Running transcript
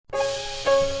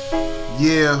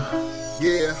Yeah,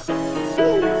 yeah,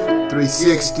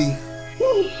 360.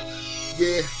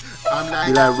 Yeah,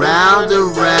 be like round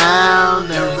and round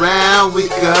and round we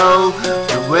go.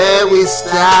 And where we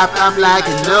stop, I'm like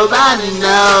nobody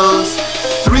knows.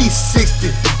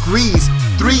 360 degrees,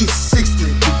 360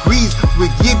 degrees. We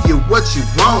give you what you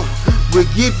want, we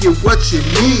give you what you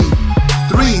need.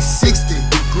 360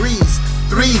 degrees,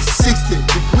 360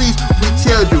 degrees. We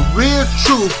tell the real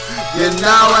truth, you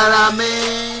know what I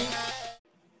mean?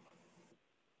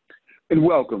 And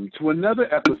welcome to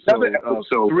another episode of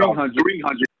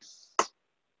 300.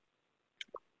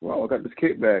 Well, I got this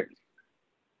kickback.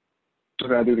 I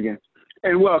gotta do it again.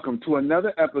 And welcome to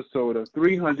another episode of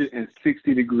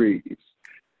 360 Degrees,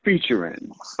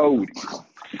 featuring Odie,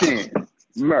 Sin,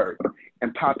 Murk,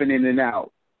 and popping in and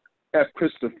out, F.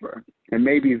 Christopher, and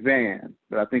maybe Van,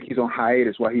 but I think he's on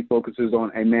hiatus while he focuses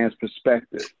on A Man's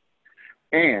Perspective.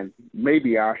 And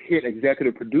maybe our hit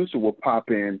executive producer will pop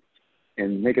in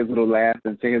and make his little laugh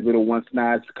and say his little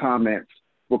one-snide comments.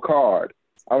 Ricard,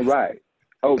 all right.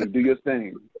 Odie, do your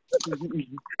thing.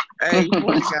 Hey,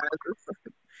 morning, guys.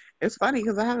 It's funny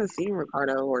because I haven't seen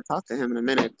Ricardo or talked to him in a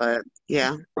minute, but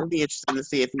yeah, it'll be interesting to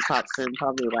see if he pops in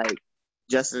probably like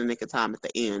just in the nick of time at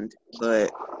the end.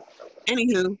 But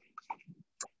anywho,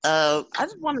 I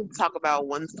just wanted to talk about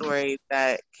one story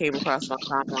that came across my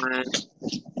timeline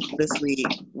this week,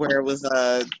 where it was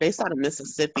based out of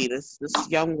Mississippi. This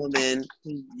young woman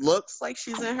who looks like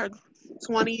she's in her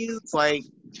 20s, like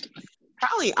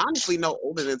probably honestly no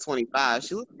older than 25.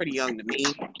 She looks pretty young to me,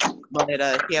 but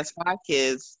she has 5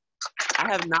 kids.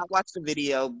 I have not watched the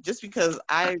video just because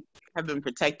I have been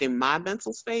protecting my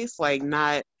mental space, like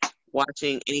not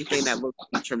watching anything that looks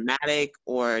traumatic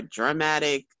or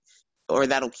dramatic or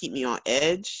that'll keep me on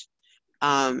edge.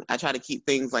 I try to keep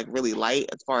things like really light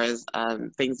as far as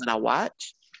things that I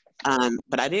watch.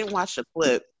 But I didn't watch the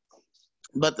clip.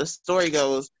 But the story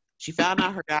goes, she found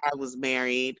out her guy was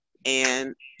married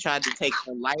and tried to take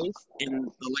her life and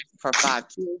the life of her 5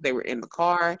 kids. They were in the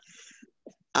car.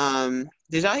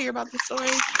 Did y'all hear about this story?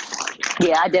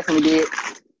 Yeah, I definitely did.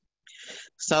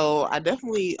 So I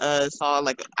definitely saw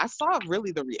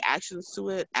really the reactions to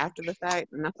it after the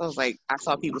fact, and I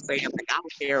saw people saying like, I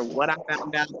don't care what I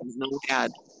found out, there's no way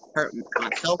I'd hurt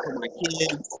myself or my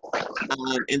kids.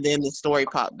 And then the story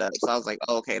popped up, so I was like,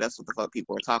 oh, okay, that's what the fuck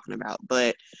people were talking about.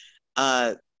 But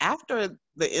after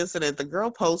the incident, the girl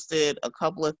posted a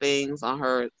couple of things on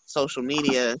her social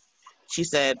media. She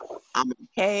said, I'm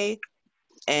okay,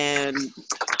 and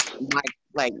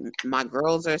my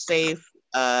girls are safe.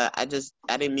 I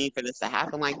didn't mean for this to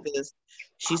happen like this.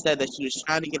 She said that she was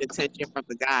trying to get attention from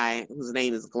the guy, whose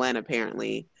name is Glenn,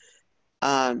 apparently.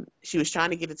 She was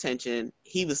trying to get attention.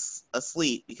 He was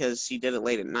asleep because she did it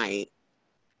late at night.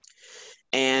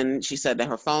 And she said that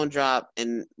her phone dropped,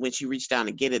 and when she reached down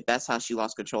to get it, that's how she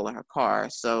lost control of her car.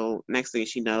 So next thing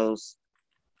she knows,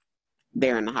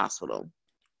 they're in the hospital.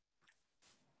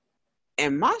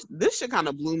 And this shit kind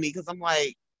of blew me because I'm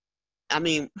like, I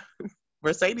mean,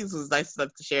 Mercedes was nice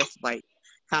enough to share some like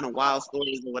kind of wild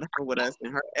stories or whatever with us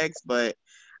and her ex, but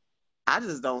I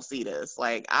just don't see this.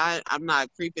 Like I'm not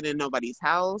creeping in nobody's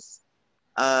house.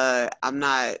 I'm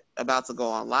not about to go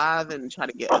on live and try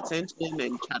to get attention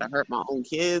and try to hurt my own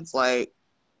kids. Like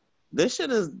this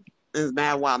shit is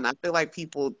mad wild. And I feel like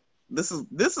this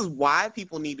is why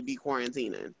people need to be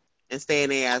quarantining and staying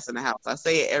their ass in the house. I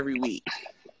say it every week.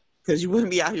 Because you wouldn't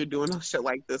be out here doing no shit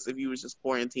like this if you was just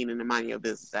quarantining and minding your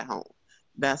business at home.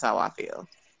 That's how I feel.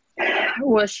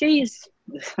 Well, she's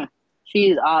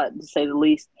odd to say the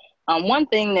least. One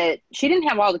thing that she didn't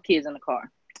have all the kids in the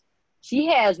car. She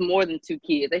has more than 2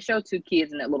 kids. They show 2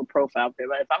 kids in that little profile there,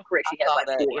 but if I'm correct, she has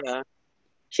like 4. Yeah.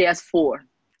 She has 4,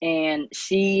 and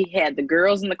she had the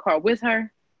girls in the car with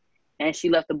her, and she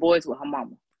left the boys with her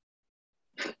mama.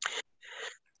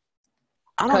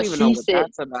 I don't even know what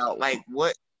that's about. Like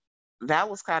what.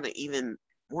 That was kind of even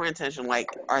more intentional. Like,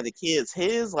 are the kids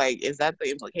his? Like, is that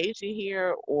the implication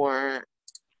here? Or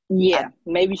yeah,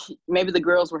 maybe the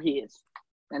girls were his,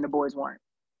 and the boys weren't.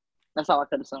 That's all I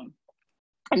could assume.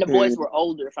 And the boys were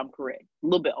older, if I'm correct, a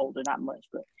little bit older, not much,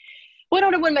 but well,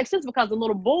 no, that wouldn't make sense because the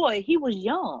little boy, he was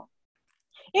young.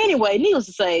 Anyway, needless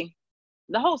to say,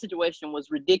 the whole situation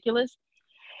was ridiculous.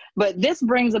 But this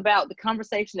brings about the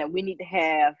conversation that we need to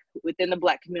have within the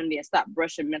Black community and stop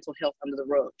brushing mental health under the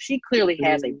rug. She clearly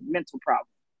has a mental problem.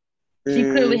 She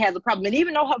clearly has a problem. And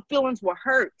even though her feelings were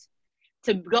hurt,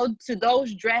 to go to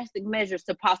those drastic measures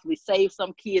to possibly save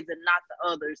some kids and not the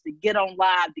others, to get on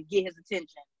live, to get his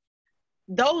attention,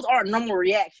 those aren't normal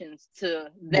reactions to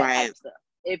that type of stuff.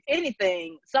 If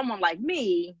anything, someone like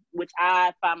me, which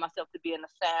I find myself to be in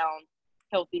a sound,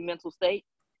 healthy mental state,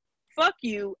 fuck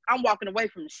you, I'm walking away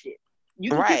from the shit.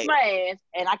 You can Right. kiss my ass,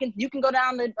 and you can go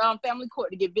down to family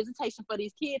court to get visitation for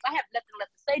these kids. I have nothing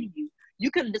left to say to you. You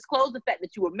could have disclosed the fact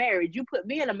that you were married. You put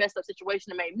me in a messed up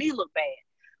situation and made me look bad.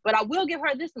 But I will give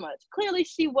her this much. Clearly,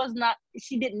 she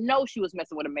didn't know she was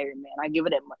messing with a married man. I give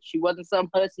her that much. She wasn't some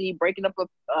hussy breaking up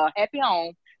a happy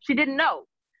home. She didn't know.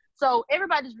 So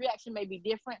everybody's reaction may be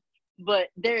different, but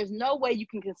there is no way you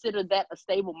can consider that a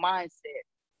stable mindset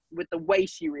with the way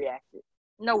she reacted.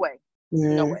 No way.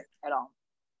 Mm. No way at all.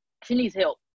 She needs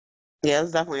help. Yeah,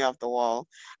 it's definitely off the wall.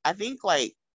 I think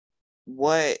like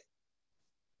what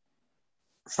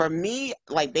for me,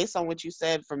 like based on what you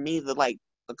said, for me the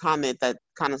comment that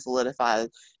kind of solidified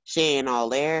she ain't all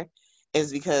there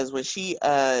is because when she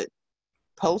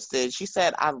posted, she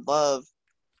said, I love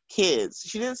kids.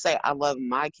 She didn't say I love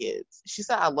my kids. She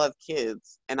said I love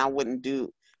kids and I wouldn't do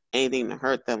anything to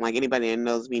hurt them. Like anybody that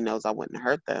knows me knows I wouldn't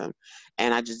hurt them.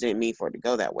 And I just didn't mean for it to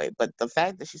go that way. But the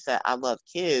fact that she said I love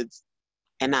kids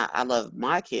and not I love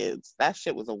my kids, that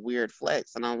shit was a weird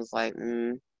flex. And I was like,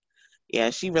 yeah,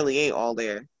 she really ain't all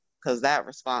there. Because that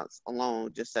response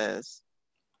alone just says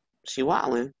she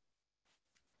wildin'.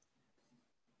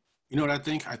 You know what I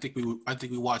think? I think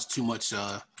we watched too much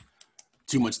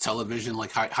television.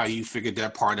 Like how you figured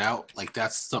that part out. Like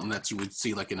that's something that you would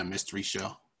see like in a mystery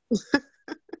show.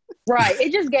 Right.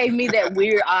 It just gave me that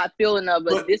weird odd feeling of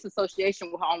a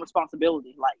disassociation with her own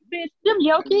responsibility. Like, bitch, them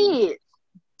your kids.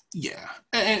 Yeah,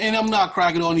 and I'm not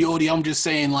cracking on you, Odie. I'm just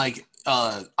saying like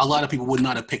a lot of people would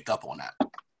not have picked up on that,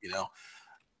 you know.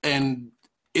 And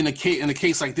in a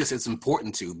case like this, it's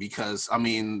important to, because I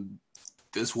mean,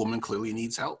 this woman clearly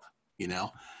needs help, you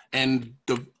know. And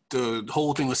the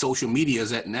whole thing with social media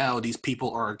is that now these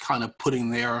people are kind of putting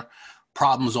their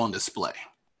problems on display,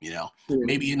 you know. Mm-hmm.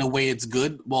 Maybe in a way it's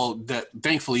good. Well, that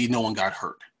thankfully no one got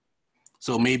hurt,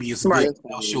 so maybe it's good.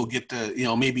 She'll get the, you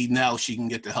know, maybe now she can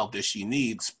get the help that she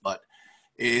needs. But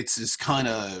it's just kind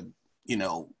of, you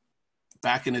know,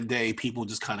 back in the day, people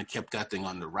just kind of kept that thing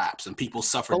under wraps, and people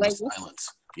suffered in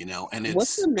silence, you know. And it's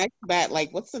what's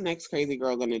the next crazy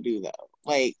girl gonna do though?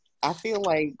 Like, I feel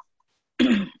like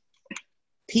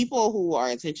people who are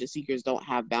attention seekers don't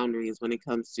have boundaries when it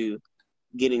comes to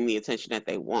getting the attention that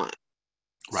they want.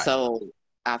 Right. So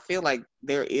I feel like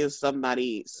there is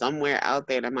somebody somewhere out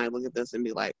there that might look at this and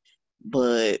be like,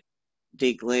 but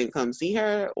did Glenn come see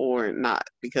her or not?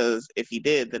 Because if he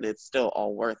did, then it's still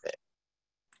all worth it.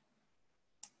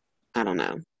 I don't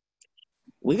know.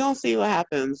 We're going to see what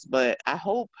happens, but I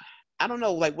don't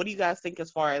know, like, what do you guys think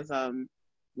as far as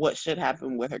what should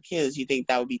happen with her kids? You think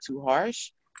that would be too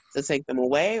harsh to take them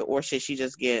away, or should she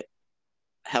just get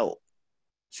help?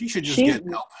 She should just get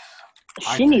help.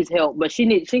 She needs help, but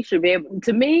she should be able,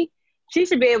 to me, she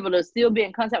should be able to still be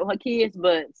in contact with her kids,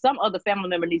 but some other family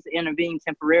member needs to intervene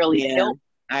temporarily to help.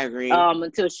 I agree.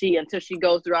 Until she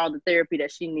goes through all the therapy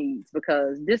that she needs,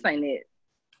 because this ain't it.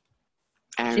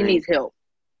 She needs help.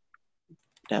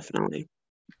 Definitely.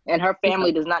 And her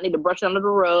family does not need to brush under the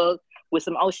rug with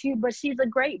some, but she's a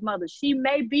great mother. She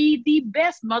may be the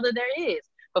best mother there is.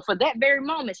 But for that very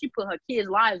moment, she put her kids'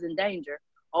 lives in danger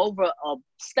over a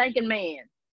stinking man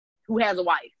who has a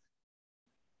wife.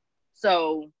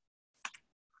 So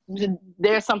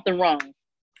there's something wrong.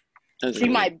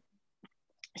 Okay.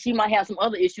 She might have some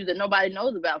other issues that nobody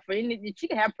knows about. She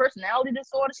can have personality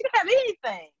disorder. She can have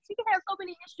anything. She can have so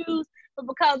many issues, but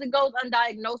because it goes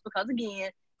undiagnosed, because again,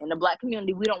 in the Black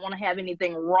community, we don't want to have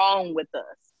anything wrong with us.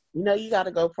 You know, you got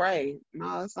to go pray.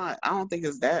 No, it's not. I don't think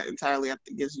it's that entirely. I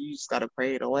think you just got to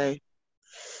pray it away.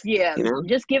 Yeah, you know?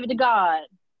 Just give it to God.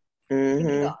 Mm-hmm. Give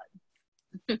it to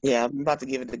God. Yeah, I'm about to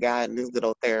give it to God and this good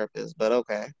old therapist, but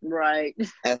okay. Right.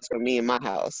 That's for me in my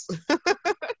house.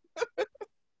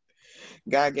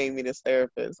 God gave me this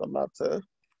therapist I'm about to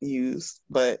use.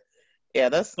 But yeah,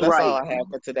 that's right. All I have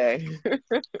for today.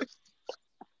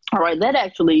 All right, that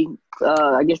actually,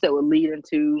 I guess that would lead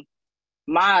into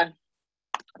my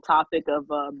topic of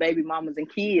baby mamas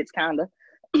and kids, kind of.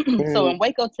 So in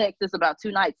Waco, Texas, about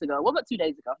 2 days ago,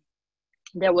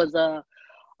 there was a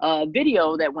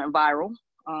video that went viral.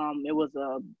 It was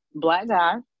a Black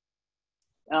guy.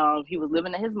 He was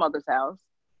living at his mother's house.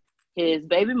 His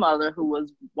baby mother, who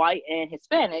was white and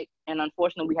Hispanic, and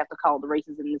unfortunately we have to call the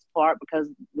races in this part because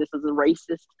this is a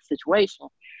racist situation.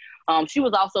 She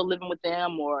was also living with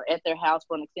them or at their house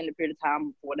for an extended period of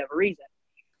time for whatever reason.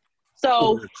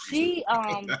 So she,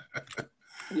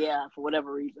 yeah, for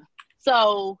whatever reason.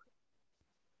 So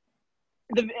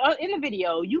in the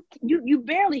video, you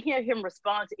barely hear him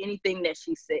respond to anything that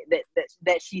she said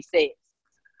that she says,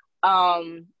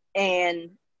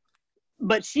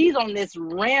 but she's on this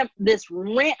rant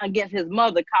against his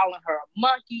mother, calling her a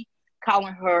monkey,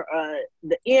 calling her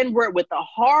the N word with the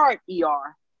hard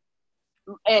ER.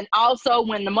 And also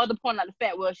when the mother pointed out the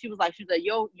fact, she was like,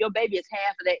 your baby is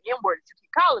half of that N word that you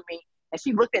keep calling me. And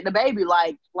she looked at the baby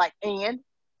like, and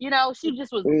she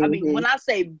just was, I mean, when I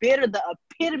say bitter, the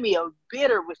epitome of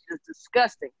bitter was just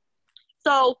disgusting.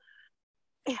 So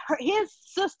his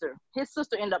sister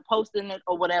ended up posting it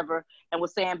or whatever and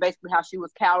was saying basically how she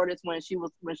was cowardice when she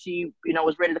was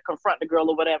ready to confront the girl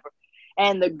or whatever.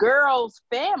 And the girl's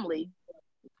family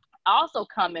also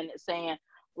commented saying,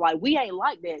 like, we ain't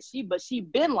like that. She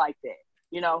been like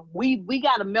that. We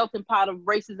got a melting pot of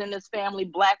races in this family,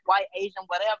 black, white, Asian,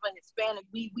 whatever, Hispanic.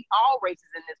 We all races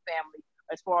in this family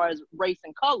as far as race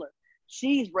and color.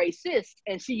 She's racist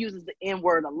and she uses the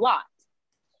N-word a lot.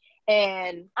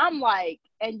 And I'm like,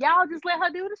 and y'all just let her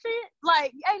do the shit?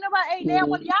 Like, ain't damn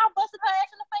one of y'all busted her ass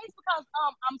in the face because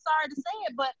I'm sorry to say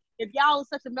it, but if y'all is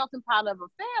such a melting pot of a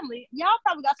family, y'all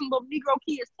probably got some little Negro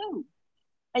kids too.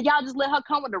 And y'all just let her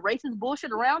come with the racist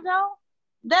bullshit around y'all?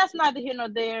 That's neither here nor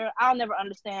there. I'll never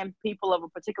understand people of a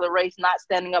particular race not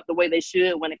standing up the way they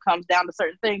should when it comes down to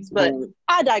certain things, but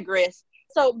I digress.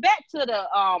 So back to the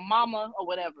mama or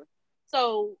whatever.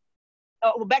 So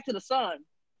back to the son.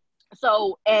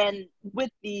 So, and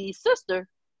with the sister,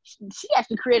 she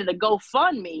actually created a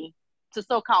GoFundMe to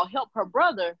so-called help her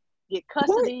brother get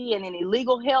custody and any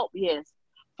legal help. Yes,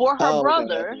 for her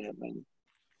brother,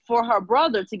 for her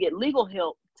brother to get legal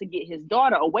help to get his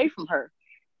daughter away from her.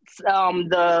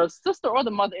 The sister or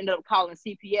the mother ended up calling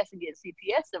CPS and getting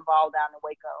CPS involved down in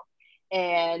Waco,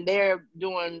 and they're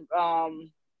doing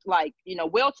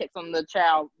well checks on the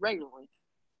child regularly.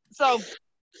 So,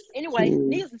 anyway,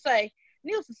 needless to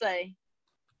say,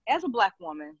 as a black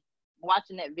woman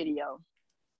watching that video,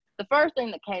 the first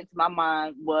thing that came to my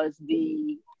mind was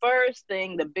the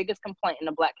biggest complaint in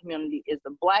the black community is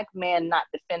the black man not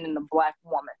defending the black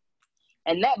woman.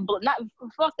 And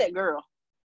fuck that girl.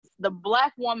 The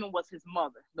black woman was his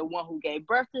mother, the one who gave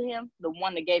birth to him, the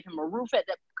one that gave him a roof at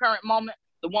that current moment,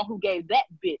 the one who gave that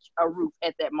bitch a roof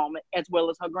at that moment, as well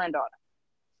as her granddaughter.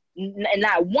 And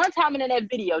not one time in that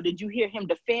video did you hear him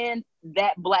defend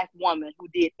that black woman who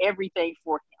did everything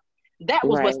for him. That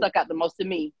was what stuck out the most to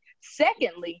me.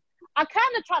 Secondly, I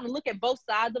kind of tried to look at both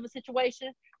sides of a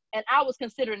situation, and I was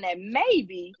considering that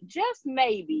maybe, just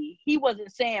maybe, he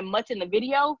wasn't saying much in the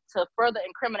video to further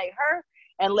incriminate her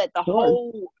and let the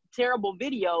whole terrible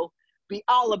video be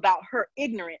all about her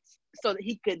ignorance so that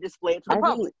he could display it to the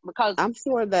public. Because I'm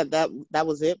sure that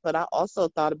was it, but I also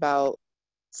thought about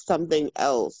something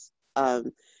else.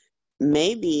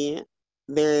 Maybe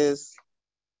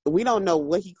we don't know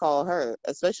what he called her,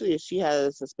 especially if she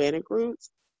has Hispanic roots.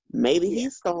 Maybe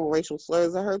he's throwing racial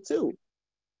slurs at her too,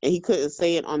 and he couldn't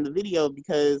say it on the video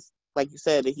because, like you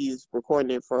said, he's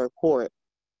recording it for a court.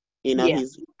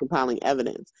 He's compiling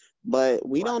evidence, but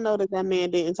we don't know that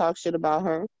man didn't talk shit about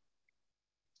her.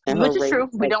 And which is true.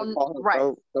 We don't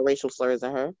the racial slurs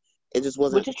at her. It just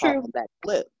wasn't caught on that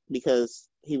clip because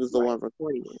he was the one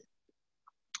recording it.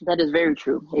 That is very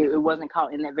true. It wasn't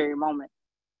caught in that very moment.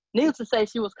 Needless to say,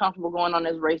 she was comfortable going on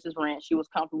this racist rant. She was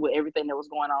comfortable with everything that was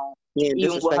going on,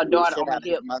 even with her daughter on her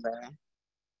hip.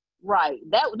 Right.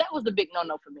 That was the big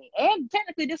no-no for me. And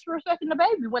technically disrespecting the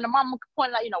baby when the mama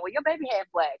pointed out, well, your baby half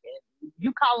black, and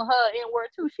you calling her N-word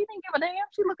too. She didn't give a damn.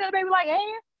 She looked at the baby like,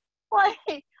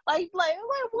 like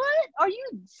what? Are you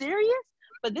serious?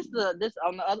 But this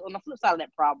on the flip side of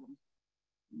that problem,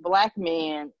 black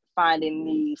men finding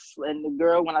these, and the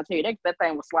girl, when I tell you that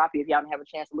thing was sloppy. If y'all didn't have a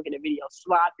chance to look at the video,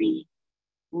 sloppy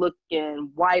looking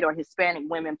white or Hispanic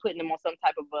women putting them on some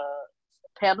type of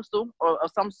a pedestal or of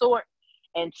some sort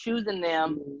and choosing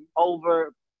them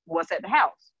over what's at the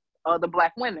house, the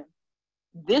black women.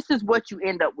 This is what you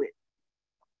end up with.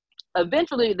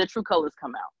 Eventually, the true colors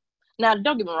come out. Now,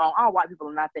 don't get me wrong, all white people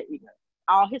are not that ignorant.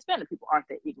 All Hispanic people aren't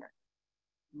that ignorant.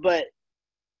 But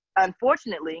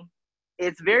unfortunately,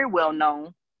 it's very well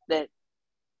known that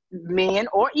men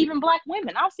or even black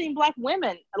women, I've seen black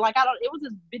women, it was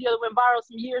this video that went viral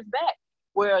some years back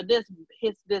where this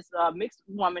mixed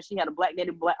woman, she had a black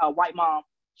dated white mom.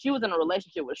 She was in a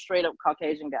relationship with a straight up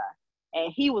Caucasian guy.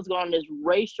 And he was going on this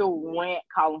racial rant,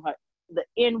 calling her the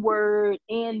N-word,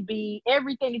 NB,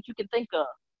 everything that you can think of.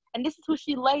 And this is who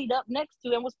she laid up next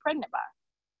to and was pregnant by.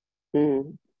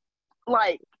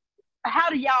 Like, how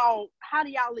do y'all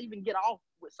even get off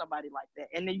with somebody like that?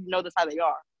 And then that's how they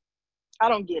are. I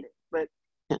don't get it, but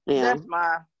that's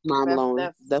my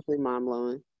mind-blowing. Definitely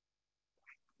mind-blowing.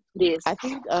 Yes. I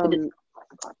think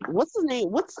what's his name?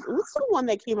 What's the one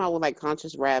that came out with like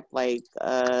conscious rap like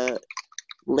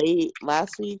late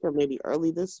last week or maybe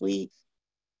early this week?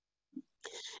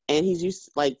 And he's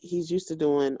used to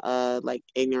doing like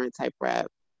ignorant type rap.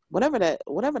 Whatever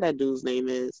that dude's name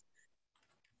is.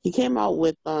 He came out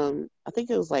with I think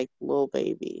it was like Lil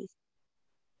Baby.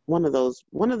 One of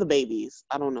the babies.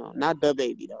 I don't know. Not the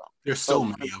baby though. There's so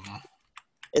many of them.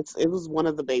 It was one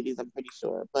of the babies, I'm pretty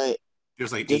sure. But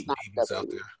there's like 8 babies out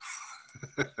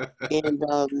there.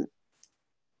 And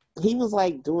he was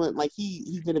like doing like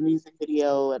he did a music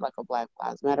video at like a Black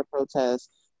Lives Matter protest,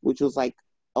 which was like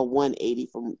a 180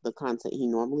 from the content he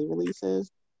normally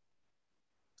releases.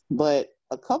 But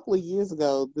a couple of years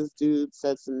ago, this dude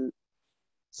said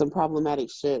some problematic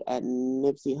shit at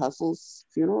Nipsey Hussle's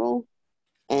funeral,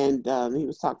 and he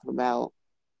was talking about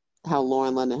how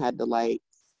Lauren London had to like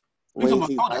raise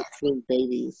these like twin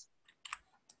babies.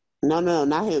 No,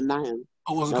 not him.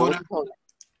 Oh, was it Kodak?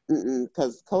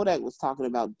 Because Kodak was talking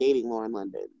about dating Lauren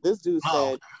London. This dude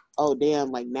said, "Oh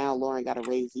damn, like now Lauren got to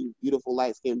raise these beautiful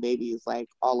light skinned babies like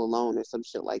all alone or some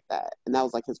shit like that." And that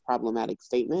was like his problematic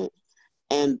statement.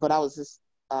 But I was just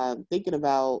thinking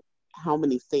about how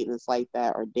many statements like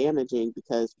that are damaging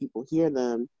because people hear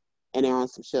them and they're on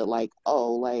some shit like,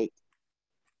 "Oh, like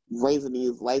raising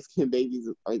these light skinned babies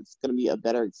is going to be a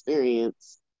better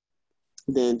experience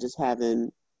than just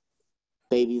having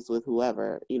babies with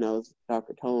whoever,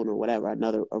 darker tone or whatever,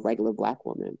 a regular Black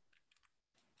woman."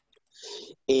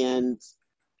 And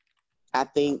I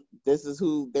think this is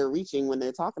who they're reaching when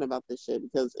they're talking about this shit,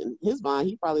 because in his mind,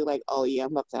 he probably like, "Oh yeah,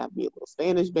 I'm about to have me a little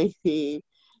Spanish baby.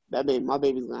 My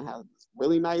baby's gonna have this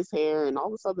really nice hair and all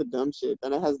this other dumb shit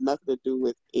that it has nothing to do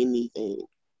with anything."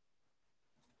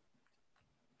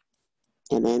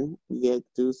 And then you get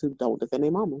dudes who don't defend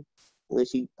their mama when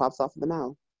she pops off of the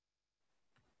mouth.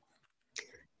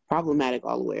 Problematic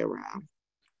all the way around.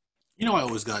 I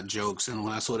always got jokes, and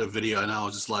when I saw the video, and I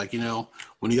was just like,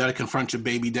 when you got to confront your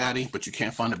baby daddy, but you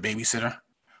can't find a babysitter,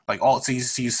 like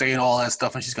she's saying all that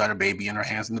stuff, and she's got her baby in her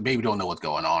hands, and the baby don't know what's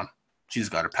going on. She's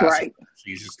got her pass. Right.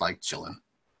 She's just like chilling.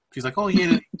 She's like, "Oh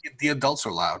yeah, the adults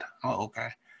are loud." Oh, okay.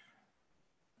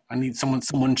 I need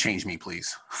someone change me,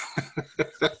 please.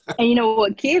 And you know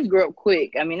what? Kids grow up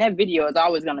quick. I mean, that video is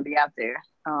always going to be out there.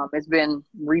 It's been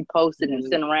reposted and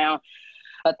sent around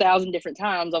 1,000 different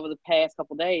times over the past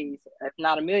couple days, if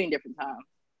not 1,000,000 different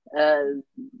times.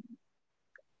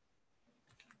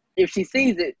 If she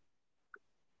sees it,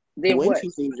 then when what? She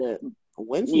sees it,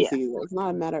 it's not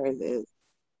a matter of it.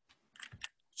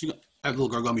 That little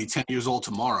girl gonna be 10 years old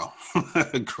tomorrow,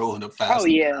 growing up fast. Oh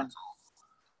yeah,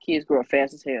 kids grow up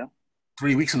fast as hell.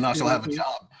 3 weeks from now, she'll have a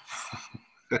job.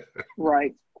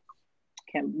 Right.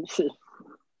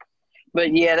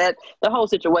 But yeah, the whole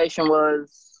situation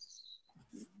was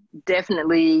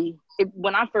definitely.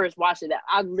 When I first watched it,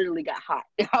 I literally got hot.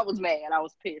 I was mad. I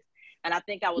was pissed, and I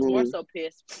think I was more so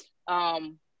pissed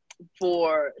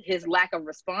for his lack of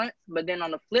response. But then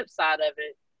on the flip side of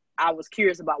it, I was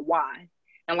curious about why.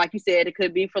 And like you said, it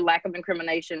could be for lack of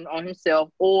incrimination on himself,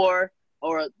 or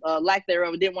lack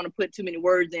thereof. Didn't want to put too many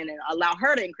words in and allow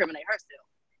her to incriminate herself.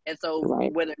 And so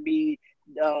whether it be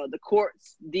the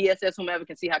courts, DSS, whomever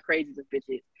can see how crazy this bitch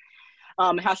is,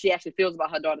 how she actually feels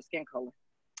about her daughter's skin color.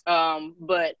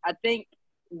 But I think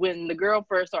when the girl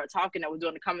first started talking that was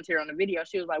doing the commentary on the video,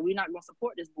 she was like, "We're not going to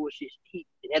support this bullshit. He,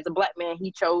 as a Black man,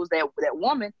 he chose that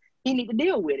woman. He need to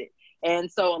deal with it."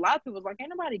 And so a lot of people was like, "Ain't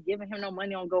nobody giving him no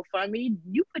money on GoFundMe.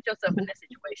 You put yourself in that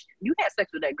situation. You had sex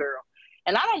with that girl."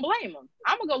 And I don't blame him.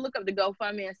 I'm going to go look up the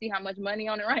GoFundMe and see how much money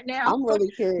on it right now. I'm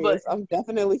really curious. I'm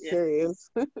definitely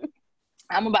curious.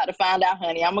 I'm about to find out,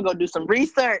 honey. I'm going to go do some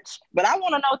research. But I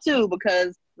want to know, too,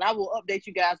 because I will update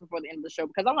you guys before the end of the show,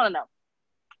 because I want to know.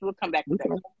 We'll come back to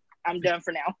that. I'm done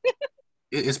for now.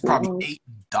 It's probably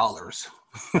 $8.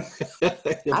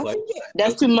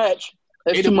 That's too much.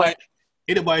 That's too much.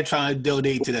 Anybody trying to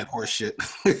donate to that horse shit?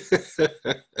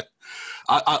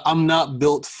 I'm not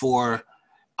built for...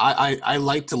 I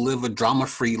like to live a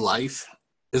drama-free life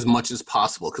as much as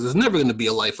possible, because there's never going to be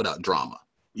a life without drama.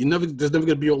 There's never going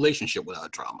to be a relationship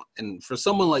without drama. And for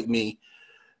someone like me,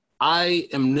 I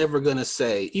am never going to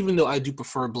say, even though I do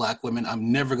prefer Black women,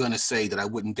 I'm never going to say that I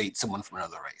wouldn't date someone from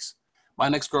another race. My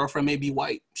next girlfriend may be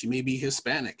white. She may be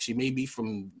Hispanic. She may be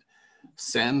from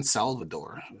San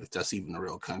Salvador, if that's even a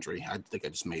real country. I think I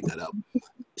just made that up.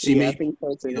 She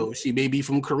may be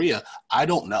from Korea. I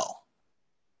don't know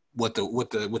what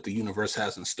the universe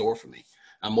has in store for me.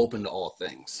 I'm open to all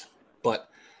things, but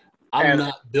I'm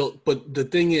not built. But the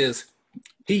thing is,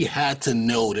 he had to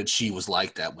know that she was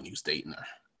like that when he was dating her.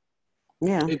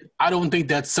 Yeah, I don't think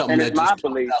that's something that just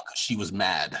came out because she was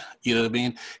mad. You know what I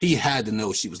mean? He had to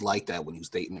know she was like that when he was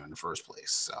dating her in the first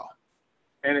place. So,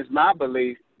 and it's my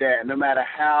belief that no matter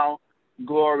how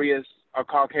glorious a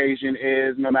Caucasian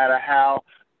is, no matter how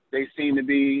they seem to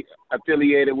be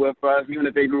affiliated with us, even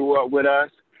if they grew up with us.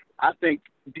 I think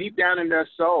deep down in their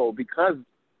soul, because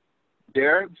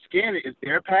their skin is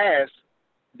their past,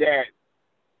 that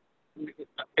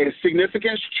a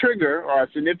significant trigger or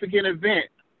a significant event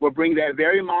will bring that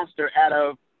very monster out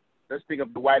of, let's think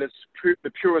of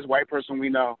the purest white person we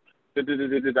know. I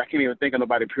can't even think of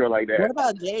nobody pure like that. What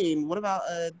about Jane? What about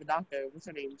the doctor? What's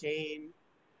her name? Jane?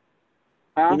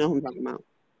 Huh? You know who I'm talking about.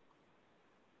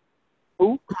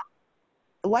 Who?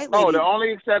 The white lady. Oh, the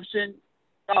only exception.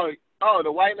 Oh,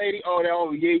 the white lady.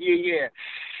 Oh, yeah.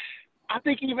 I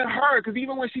think even her, because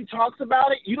even when she talks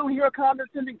about it, you don't hear a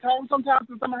condescending tone sometimes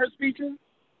in some of her speeches.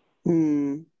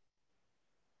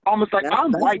 Almost like,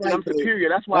 I'm white and I'm superior.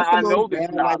 That's why I know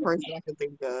this now. White person I can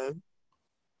think of.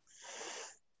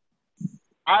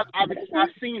 I've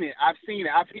seen it. I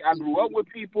grew up with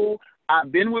people.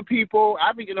 I've been with people. I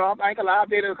ain't gonna lie, I've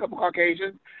dated a couple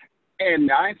Caucasians, and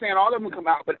I ain't saying all of them come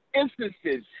out, but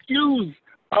instances, skews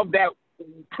of that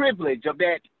privilege, of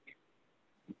that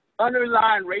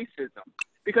underlying racism,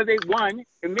 because they won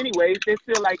in many ways. They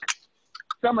feel like,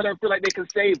 some of them feel like they can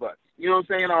save us. You know what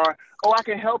I'm saying? Or, oh, I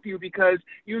can help you because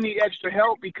you need extra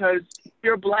help because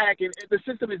you're black and the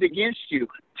system is against you.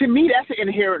 To me, that's an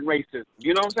inherent racism.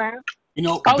 You know what I'm saying? You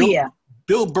know,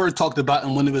 Bill Burr talked about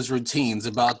in one of his routines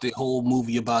about the whole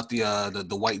movie about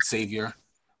the white savior,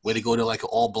 where they go to like an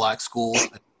all black school,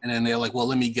 and then they're like, well,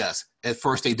 let me guess. At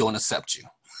first, they don't accept you,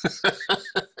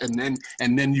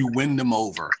 and then you win them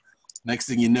over. Next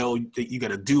thing you know, you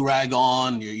got a do-rag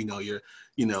on. You're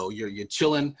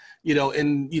chilling.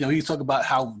 And you talk about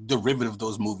how derivative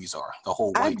those movies are. The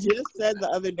whole white. I just said the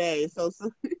other day. So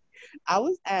I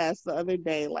was asked the other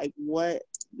day, like, what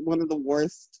one of the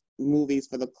worst movies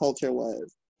for the culture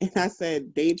was, and I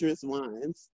said Dangerous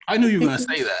Minds. I knew you were gonna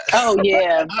say that. Oh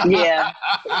yeah. And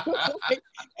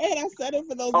I said it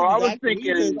for those. I was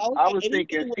thinking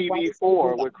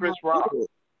CV4 with Chris Rock.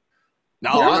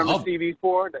 No, I remember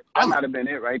CV4. That might have been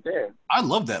it right there. I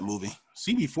love that movie.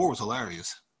 CV4 was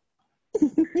hilarious.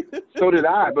 So did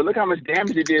I, but look how much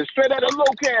damage it did. Straight out of low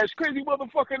cash, crazy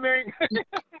motherfucking name.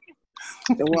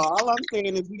 Well, all I'm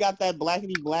saying is we got that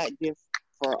blackity black gift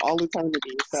for all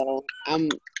eternity. So I'm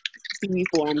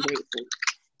CV4. I'm grateful.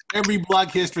 Every Black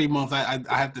History Month, I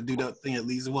have to do that thing at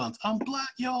least once. I'm black,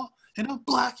 y'all, and I'm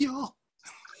black, y'all.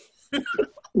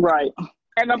 Right.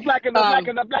 And I'm black and I'm black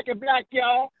and I'm black and black,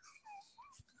 y'all.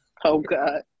 Oh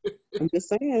God. I'm just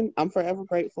saying, I'm forever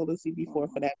grateful to CV4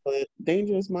 for that, but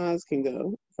Dangerous Minds can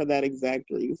go for that exact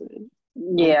reason.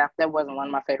 Yeah, that wasn't one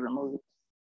of my favorite movies.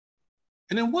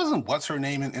 And it wasn't what's her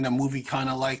name in a movie kind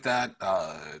of like that,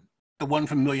 the one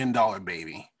from $1 Million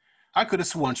Baby. I could have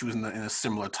sworn she was in a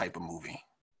similar type of movie.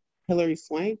 Hilary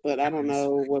Swank, but I don't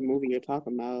know what movie you're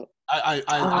talking about.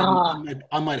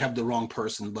 I might have the wrong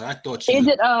person, but I thought she. It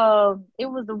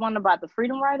was the one about the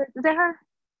Freedom Riders. Is that her?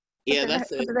 Yeah,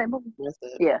 that's it. That's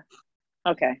it. Yeah.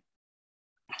 Okay.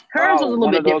 Hers was a little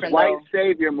bit different. One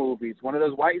of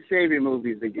those white savior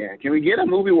movies again. Can we get a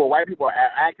movie where white people are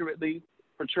accurately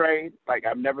portrayed? Like,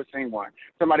 I've never seen one.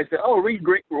 Somebody said, "Oh,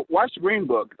 watch Green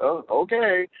Book." Oh,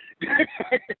 okay.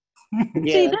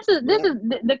 See, this is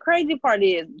the crazy part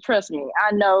is, trust me,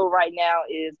 I know right now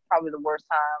is probably the worst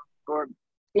time for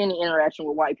any interaction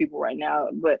with white people right now,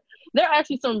 but there are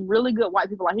actually some really good white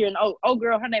people out here. And oh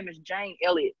girl, her name is Jane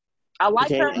Elliott. I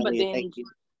like her, but then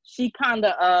she kind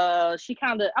of, I'm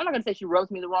not gonna say she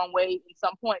rubs me the wrong way in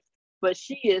some points, but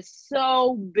she is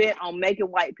so bent on making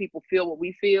white people feel what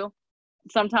we feel.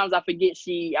 Sometimes I forget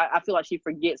I feel like she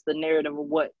forgets the narrative of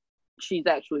what she's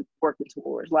actually working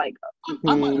towards. Like,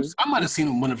 I might have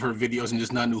seen one of her videos and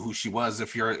just not knew who she was.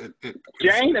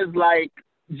 Jane is like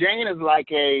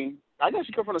I guess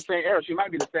she comes from the same era. She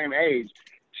might be the same age.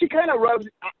 She kind of rubs.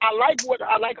 I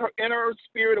like her inner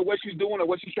spirit of what she's doing or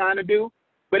what she's trying to do,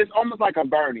 but it's almost like a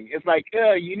Bernie. It's like,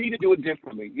 you need to do it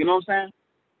differently. You know what I'm saying?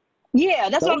 Yeah,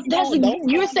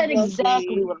 you said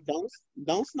exactly what.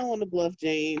 Don't snow on the bluff,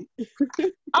 Jane. Oh,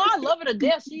 I love her to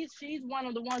death. She's one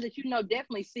of the ones that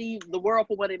definitely see the world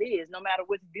for what it is, no matter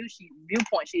which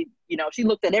viewpoint she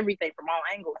looked at everything from all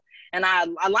angles, and I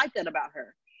like that about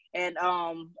her. And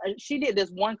she did this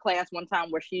one class one time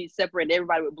where she separated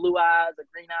everybody with blue eyes or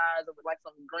green eyes or with like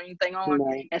some green thing on,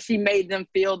 right. And she made them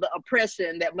feel the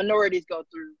oppression that minorities go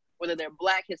through, whether they're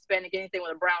black, Hispanic, anything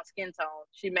with a brown skin tone.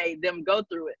 She made them go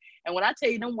through it. And when I tell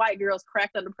you, them white girls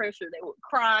cracked under pressure, they were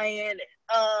crying, and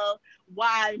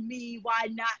why me, why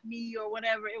not me, or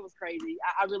whatever. It was crazy.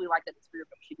 I really liked that experience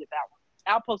when she did that one.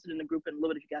 I'll post it in the group in a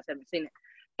little bit if you guys haven't seen it.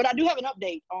 But I do have an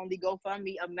update on the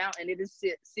GoFundMe amount, and it is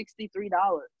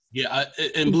 $63. Yeah,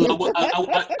 and Blue,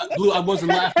 Blue, I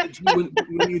wasn't laughing at you when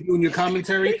you were doing your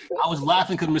commentary. I was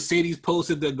laughing because Mercedes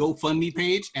posted the GoFundMe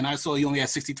page, and I saw you only had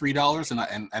 $63,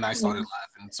 and I started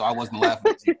laughing. So I wasn't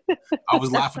laughing at you. I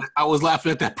was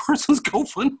laughing at that person's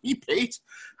GoFundMe page.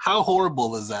 How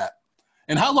horrible is that?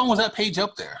 And how long was that page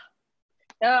up there?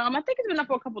 I think it's been up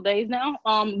for a couple days now.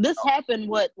 This happened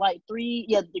they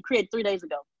created 3 days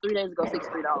ago. 3 days ago,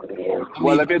 $63.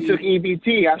 Well, if it took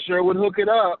EBT, I sure would hook it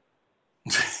up.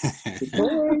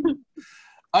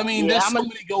 I mean, there's so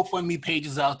many GoFundMe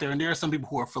pages out there, and there are some people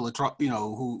who are philanthropic,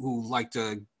 who like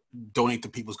to donate to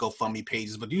people's GoFundMe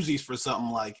pages, but usually it's for something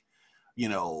like,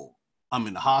 I'm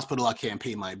in the hospital, I can't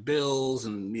pay my bills,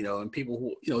 and and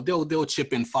people who they'll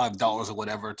chip in $5 or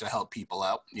whatever to help people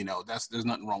out. There's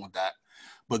nothing wrong with that.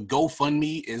 But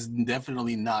GoFundMe is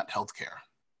definitely not healthcare,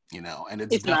 and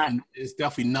it's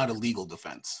definitely not a legal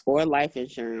defense or life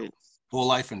insurance.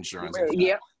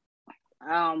 Yeah.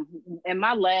 And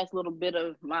my last little bit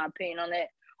of my opinion on that,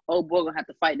 old boy gonna have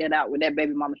to fight that out with that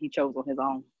baby mama he chose on his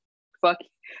own.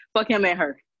 Fuck him and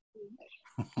her.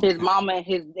 His mama and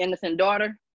his innocent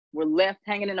daughter were left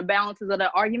hanging in the balances of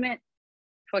that argument.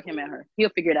 Fuck him and her. He'll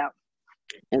figure it out.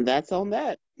 And that's on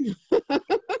that.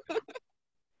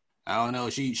 I don't know.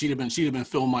 She'd have been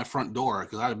filming my front door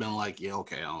because I'd have been like, yeah,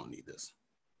 okay, I don't need this.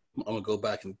 I'm gonna go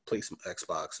back and play some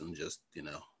Xbox and just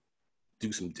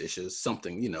do some dishes,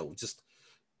 something, just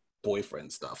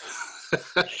boyfriend stuff.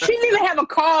 She didn't even have a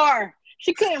car.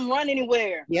 She couldn't run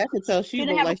anywhere. Yeah, I could tell she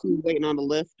looked like she was waiting on the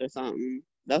lift or something.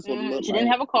 That's what it looked like. She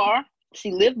didn't have a car.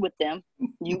 She lived with them.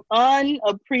 You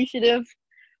unappreciative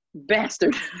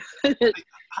bastard.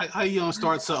 How you gonna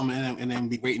start something and then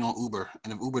be waiting on Uber,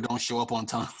 and if Uber don't show up on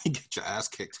time, you get your ass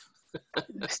kicked.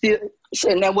 Still,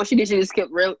 and then what she did, she just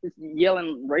kept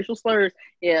yelling racial slurs.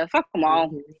 Yeah, fuck them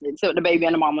all. Except the baby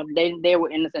and the mama. They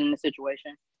were innocent in the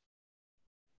situation.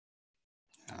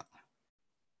 Yeah.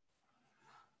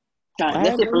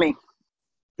 That's it for me.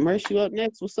 Merce, you up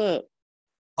next? What's up?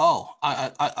 Oh,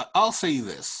 I'll say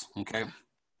this, okay?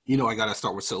 I got to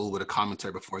start with a little bit of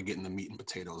commentary before I get into meat and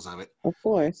potatoes of it. Of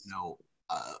course.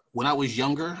 When I was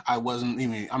younger, I wasn't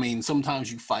even. I mean,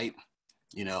 sometimes you fight.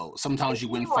 Sometimes you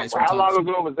win fights. How long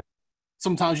ago was that?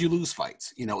 Sometimes you lose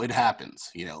fights. It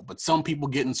happens. But some people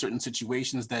get in certain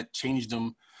situations that change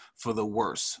them for the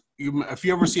worse. If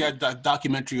you ever see a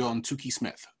documentary on Tukey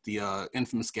Smith, the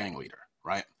infamous gang leader,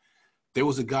 right? There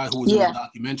was a guy who was in the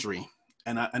documentary,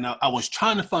 and I was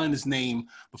trying to find his name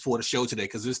before the show today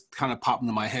because this kind of popped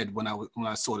into my head when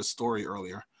I saw the story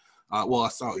earlier. I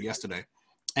saw it yesterday,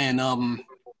 and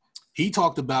he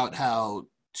talked about how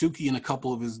Tukey and a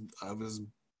couple of his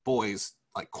boys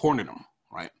cornered him,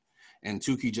 right? And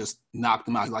Tukey just knocked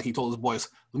him out. Like he told his boys,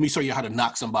 "Let me show you how to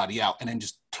knock somebody out," and then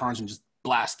just turns and just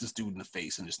blasts this dude in the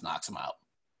face and just knocks him out,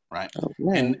 right? Oh,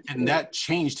 and that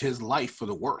changed his life for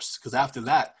the worse because after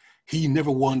that, he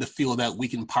never wanted to feel that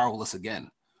weak and powerless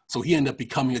again. So he ended up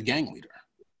becoming a gang leader,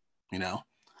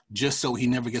 just so he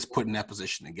never gets put in that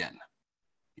position again,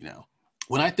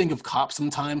 When I think of cops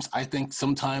sometimes, I think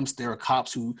sometimes there are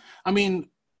cops who,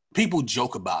 people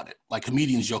joke about it. Like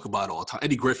comedians joke about it all the time.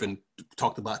 Eddie Griffin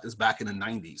talked about this back in the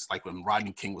 90s, like when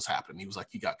Rodney King was happening. He was like,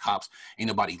 you got cops, ain't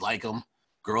nobody like them.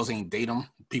 Girls ain't date them.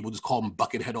 People just call them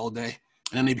Buckethead all day.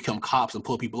 And then they become cops and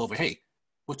pull people over. Hey,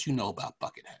 what you know about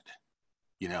Buckethead?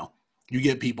 You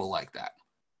get people like that.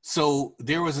 So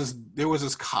there was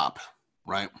this cop,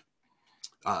 right?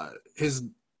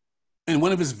 In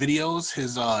one of his videos,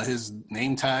 his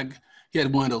name tag, he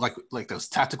had one of those like those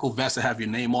tactical vests that have your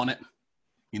name on it,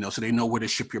 so they know where to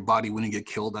ship your body when you get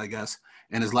killed, I guess.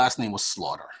 And his last name was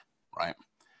Slaughter, right?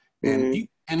 Mm-hmm.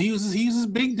 And he's this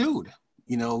big dude.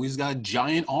 He's got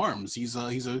giant arms.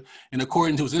 And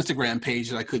according to his Instagram page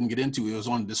that I couldn't get into, it was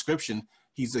on the description.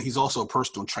 He's also a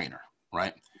personal trainer,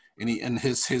 right? And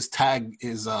his tag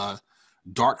is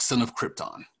Dark Son of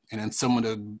Krypton. And in some of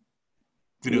the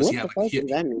videos what the fuck does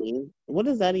that mean? What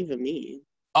does that even mean?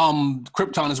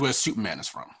 Krypton is where Superman is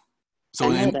from.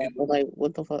 So I know that, but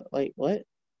what the fuck? What?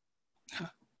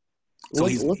 So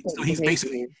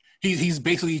he's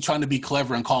basically trying to be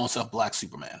clever and call himself Black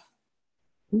Superman.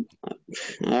 All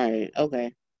right.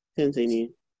 Okay.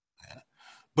 Continue. Yeah.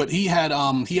 But he had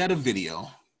a video,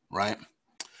 right?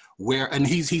 And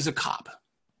he's a cop.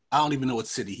 I don't even know what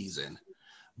city he's in.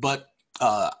 But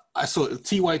I saw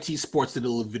TYT Sports did a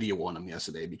little video on him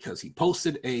yesterday because he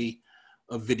posted a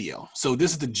video. So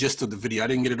this is the gist of the video. I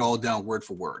didn't get it all down word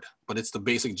for word, but it's the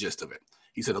basic gist of it.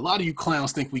 He said, a lot of you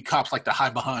clowns think we cops like to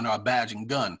hide behind our badge and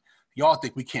gun. Y'all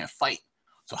think we can't fight.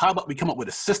 So how about we come up with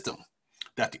a system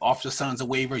that the officer signs a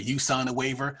waiver, you sign a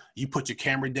waiver, you put your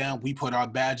camera down, we put our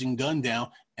badge and gun down,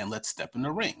 and let's step in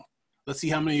the ring. Let's see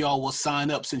how many of y'all will sign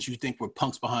up since you think we're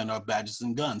punks behind our badges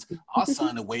and guns. I'll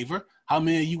sign a waiver. How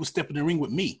many of you will step in the ring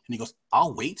with me? And he goes,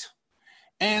 I'll wait.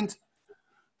 And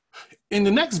in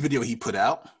the next video he put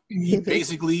out, he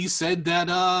basically said that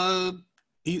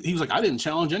he was like, I didn't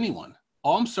challenge anyone.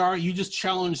 Oh, I'm sorry, you just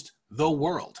challenged the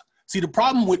world. See, the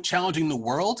problem with challenging the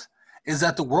world is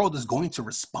that the world is going to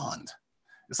respond.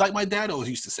 It's like my dad always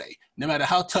used to say, no matter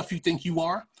how tough you think you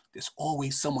are, there's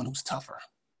always someone who's tougher.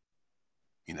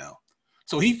 You know?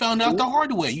 So he found out the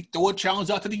hard way. You throw a challenge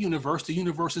out to the universe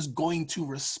is going to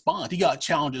respond. He got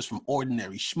challenges from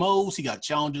ordinary schmoes. He got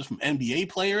challenges from NBA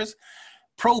players.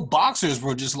 Pro boxers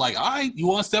were just like, all right, you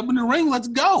want to step in the ring? Let's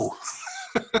go.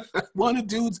 One of the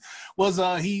dudes was,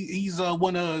 he's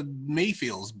one of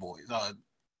Mayfield's boys.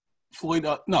 Floyd,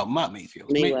 no, not Mayfield.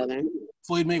 Mayweather.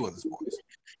 Floyd Mayweather's boys.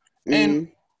 And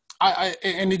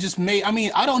and it just made, I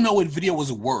mean, I don't know what video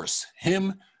was worse.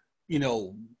 Him, you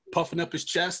know, puffing up his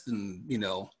chest and, you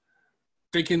know,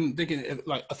 thinking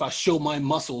like, if I show my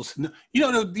muscles, you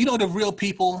know, the real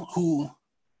people who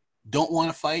don't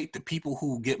want to fight, the people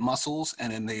who get muscles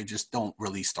and then they just don't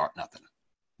really start nothing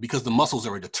because the muscles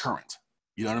are a deterrent.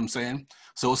 You know what I'm saying?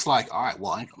 So it's like, all right,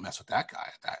 well, I ain't gonna mess with that guy.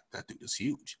 That dude is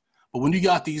huge. But when you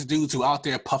got these dudes who out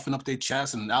there puffing up their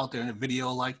chest and out there in the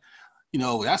video, like, you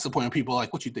know, that's the point when people are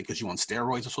like, what you think? Because you on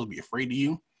steroids, I'm supposed to be afraid of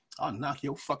you? I'll knock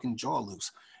your fucking jaw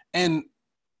loose. And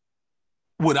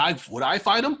would I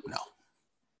fight him? No.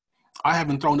 I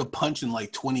haven't thrown a punch in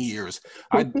like 20 years.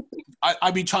 I'd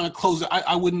be trying to close it.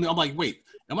 I wouldn't. I'm like, wait,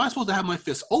 am I supposed to have my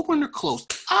fist open or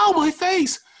closed? Ow, my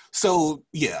face. So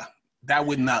yeah, that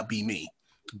would not be me.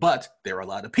 But there are a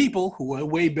lot of people who are in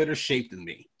way better shape than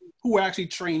me, who are actually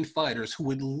trained fighters who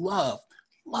would love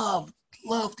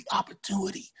the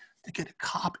opportunity to get a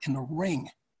cop in the ring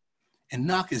and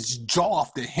knock his jaw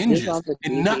off the hinges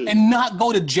and not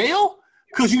go to jail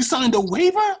because you signed a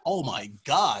waiver? Oh my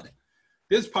God.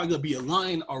 There's probably gonna be a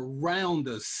line around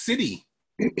the city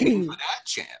for that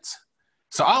chance.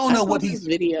 So I don't know what he's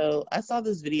video. I saw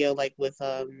this video like with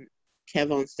Kev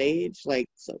on stage, like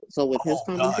so with his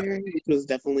commentary, which was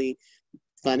definitely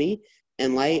funny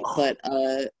and light. But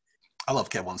I love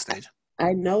Kev on stage.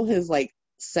 I know his like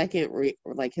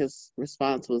his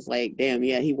response was like, "Damn,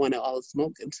 yeah, he wanted all the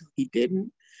smoke until he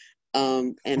didn't."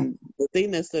 And the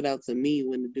thing that stood out to me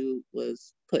when the dude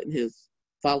was putting his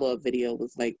follow-up video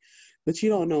was like, "But you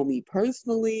don't know me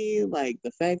personally. Like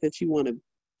the fact that you want to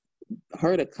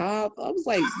hurt a cop." I was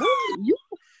like,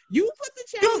 you put the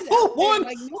challenge out there.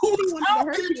 Like nobody wanted to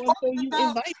hurt you until you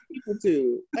invite people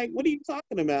to. Like, what are you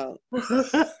talking about?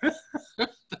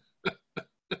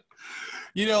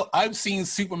 You know, I've seen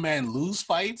Superman lose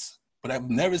fights, but I've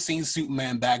never seen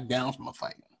Superman back down from a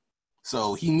fight.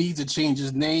 So he needs to change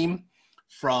his name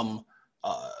from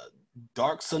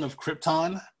Dark Son of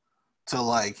Krypton to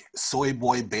like Soy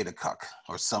Boy Beta Cuck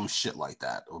or some shit like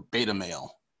that, or Beta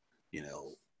Male, you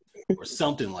know, or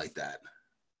something like that.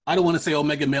 I don't want to say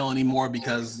Omega Male anymore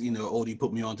because, you know, Odie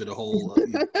put me onto the whole.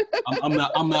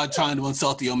 I'm not trying to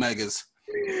insult the Omegas.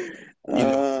 You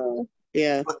know?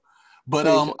 Yeah. But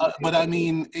I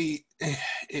mean,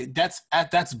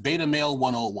 that's Beta Male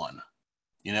 101.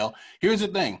 You know, here's the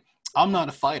thing. I'm not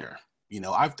a fighter. You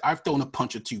know, I've thrown a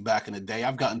punch or two back in the day.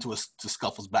 I've gotten to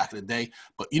scuffles back in the day.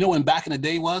 But you know when back in the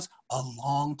day was? A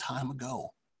long time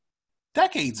ago.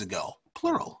 Decades ago,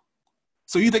 plural.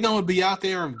 So you think I'm going to be out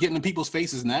there getting in people's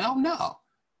faces now? No.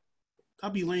 I'll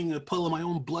be laying a puddle of my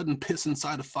own blood and piss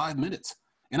inside of 5 minutes.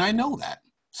 And I know that.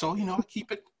 So, you know, I keep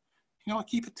it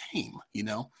tame, you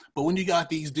know. But when you got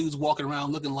these dudes walking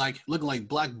around looking like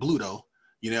Black Bluto,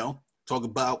 you know, talk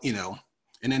about, you know,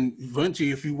 and then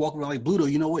eventually if you walk around like Bluto,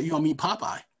 you know what, you're gonna meet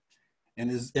Popeye and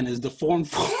his deformed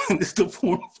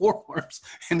forearms,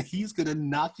 and he's gonna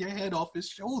knock your head off his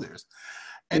shoulders.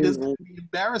 And it's gonna be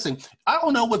embarrassing. I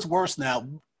don't know what's worse now.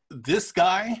 This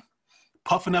guy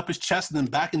puffing up his chest and then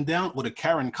backing down, with a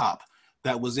Karen cop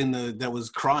that was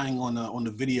crying on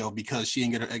the video because she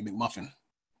didn't get her Egg McMuffin.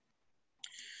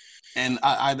 And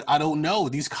I don't know.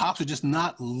 These cops are just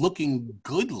not looking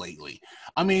good lately.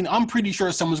 I mean, I'm pretty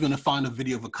sure someone's going to find a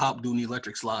video of a cop doing the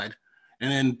electric slide,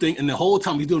 and the whole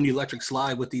time he's doing the electric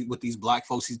slide with these black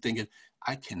folks, he's thinking,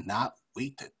 I cannot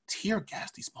wait to tear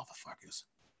gas these motherfuckers.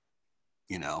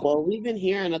 You know. Well, we've been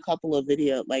hearing a couple of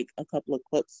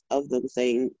clips of them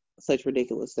saying such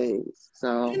ridiculous things.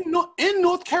 So in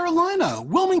North Carolina,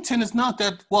 Wilmington is not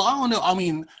that well. I don't know. I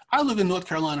mean, I lived in North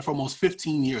Carolina for almost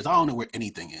 15 years. I don't know where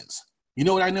anything is. You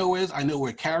know what I know is? I know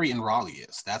where Cary and Raleigh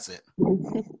is. That's it.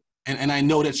 and I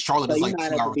know that Charlotte is like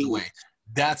 2 hours away.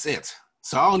 That's it.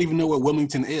 So I don't even know where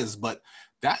Wilmington is. But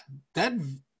that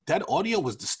audio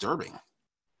was disturbing.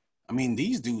 I mean,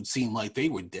 these dudes seemed like they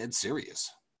were dead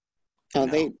serious. Oh,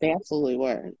 they absolutely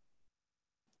were.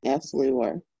 Absolutely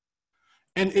were.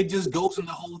 And it just goes in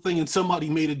the whole thing. And somebody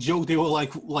made a joke. They were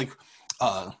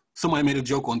somebody made a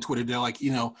joke on Twitter. They're like,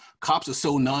 cops are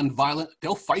so nonviolent,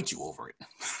 they'll fight you over it.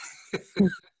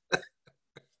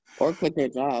 Or quit their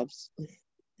jobs.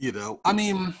 I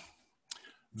mean,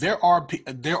 there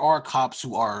are cops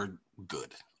who are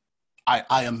good.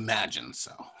 I imagine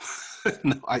so.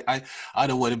 No, I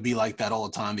don't want to be like that all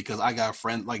the time, because I got a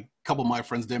friend, like a couple of my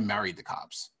friends, they're married to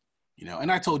cops,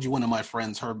 and I told you one of my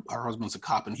friends, her husband's a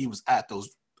cop, and he was at those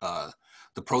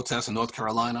the protests in North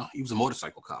Carolina. He was a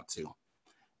motorcycle cop too.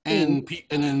 And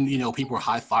then people are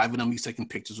high-fiving him. He's taking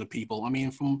pictures with people. I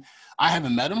mean, I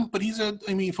haven't met him, but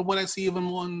from what I see of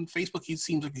him on Facebook, he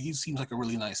seems like a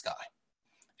really nice guy.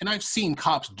 And I've seen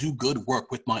cops do good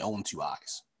work with my own two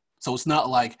eyes. So it's not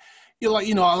like,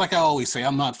 like I always say,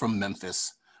 I'm not from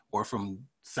Memphis or from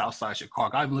Southside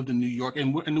Chicago. I've lived in New York,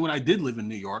 and when I did live in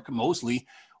New York, mostly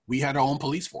we had our own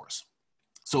police force.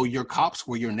 So your cops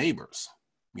were your neighbors.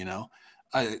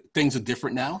 Things are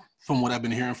different now from what I've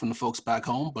been hearing from the folks back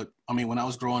home. But I mean, when I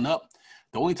was growing up,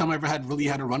 the only time I ever had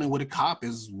a run-in with a cop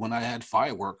is when I had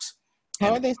fireworks.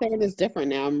 How are they saying it's different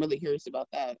now? I'm really curious about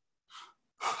that.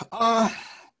 I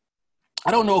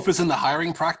don't know if it's in the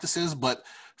hiring practices, but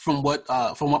from what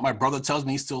my brother tells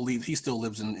me, he still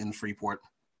lives in Freeport,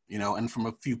 and from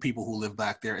a few people who live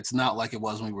back there, it's not like it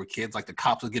was when we were kids. Like the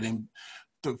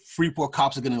Freeport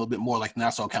cops are getting a little bit more like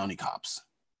Nassau County cops,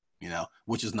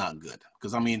 which is not good.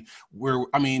 Because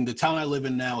the town I live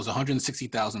in now is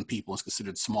 160,000 people. It's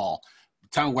considered small. The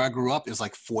town where I grew up is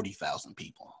like 40,000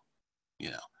 people,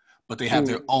 but they have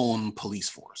their own police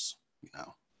force,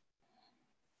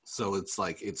 So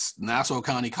it's Nassau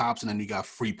County cops, and then you got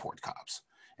Freeport cops.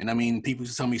 And I mean, people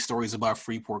used to tell me stories about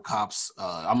Freeport cops.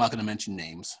 I'm not going to mention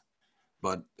names,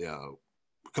 but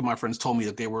because my friends told me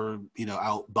that they were,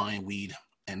 out buying weed,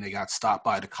 and they got stopped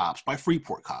by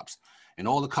Freeport cops. And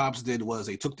all the cops did was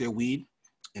they took their weed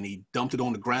and he dumped it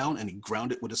on the ground and he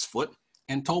ground it with his foot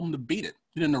and told them to beat it.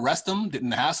 He didn't arrest them,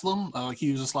 didn't hassle them.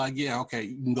 He was just like, yeah, okay,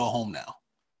 you can go home now.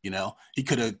 He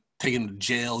could have taken him to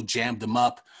jail, jammed him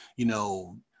up,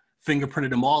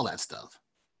 fingerprinted him, all that stuff.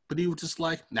 But he was just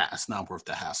like, nah, it's not worth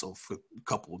the hassle for a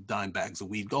couple of dime bags of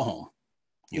weed. Go home,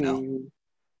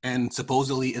 And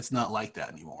supposedly it's not like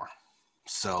that anymore.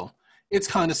 So it's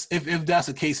kind of, if that's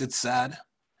the case, it's sad,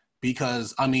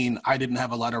 because I mean, I didn't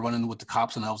have a lot of run-in with the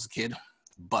cops when I was a kid,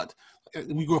 but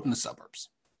we grew up in the suburbs.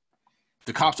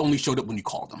 The cops only showed up when you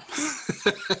called them.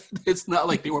 It's not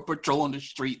like they were patrolling the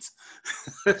streets.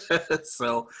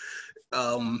 So,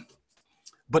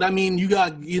 but I mean, you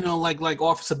got, like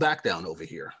Officer Backdown over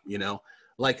here,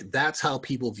 like that's how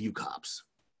people view cops.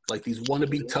 Like these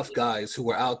wannabe tough guys who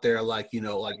are out there, like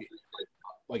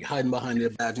hiding behind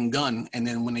their badge and gun. And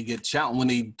then when they get challenged, when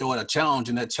they throw out a challenge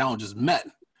and that challenge is met,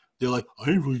 they're like, I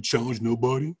ain't really challenged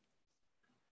nobody.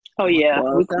 Oh yeah,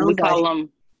 we call them.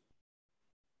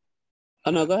 Oh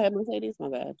no, go ahead, Mercedes. My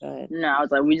bad. Go ahead. No, I was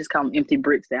like, we just call them empty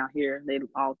bricks down here. They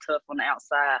all tough on the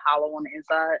outside, hollow on the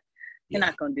inside. They're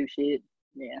not gonna do shit.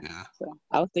 Yeah. So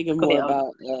I was thinking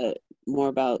more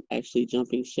about actually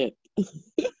jumping ship.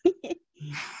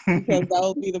 Because that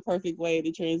would be the perfect way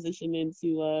to transition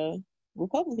into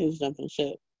Republicans jumping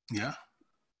ship. Yeah.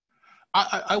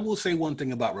 I will say one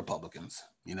thing about Republicans,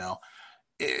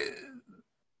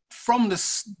 from the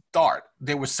start,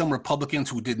 there were some Republicans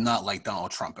who did not like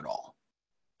Donald Trump at all.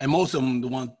 And most of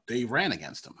them, they ran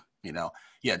against him, You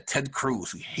had Ted Cruz,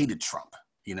 who hated Trump,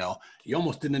 He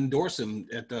almost didn't endorse him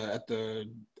at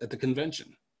the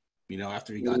convention,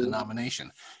 after he got the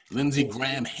nomination. Lindsey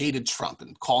Graham hated Trump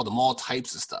and called him all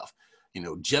types of stuff.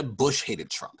 Jeb Bush hated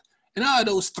Trump. And out of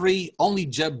those three, only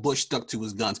Jeb Bush stuck to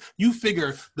his guns. You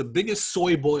figure the biggest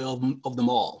soy boy of them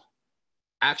all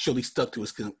actually stuck to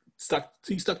his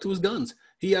guns.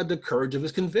 He had the courage of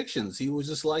his convictions. He was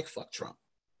just like, fuck Trump.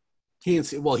 He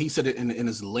said it in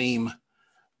his lame,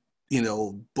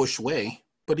 Bush way,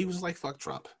 but he was like, fuck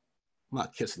Trump. I'm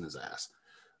not kissing his ass.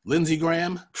 Lindsey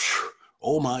Graham,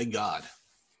 oh my God.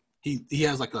 He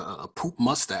has like a poop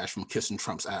mustache from kissing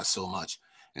Trump's ass so much.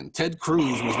 And Ted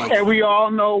Cruz was like... And we all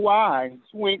know why.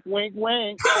 Wink, wink,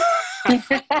 wink.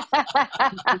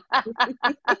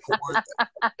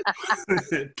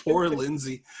 Poor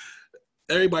Lindsey.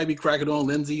 Everybody be cracking on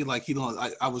Lindsey. Like,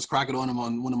 I was cracking on him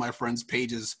on one of my friend's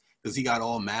pages because he got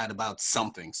all mad about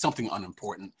something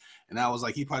unimportant. And I was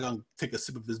like, he probably gonna take a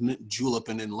sip of his mint julep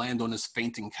and then land on his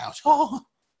fainting couch. Oh,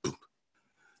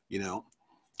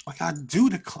 like I do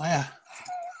declare.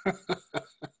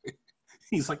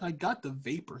 He's like, I got the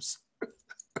vapors.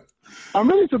 I'm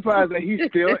really surprised that he's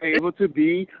still able to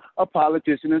be a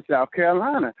politician in South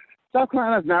Carolina. South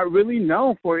Carolina is not really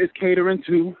known for its catering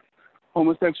to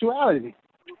homosexuality.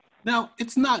 Now,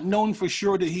 it's not known for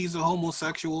sure that he's a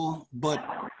homosexual, but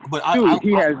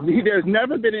Dude, there's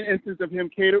never been an instance of him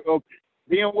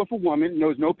being with a woman.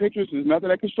 There's no pictures. There's nothing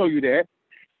that can show you that.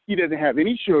 He doesn't have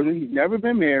any children. He's never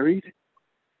been married.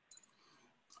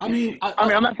 I'm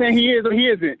not saying he is or he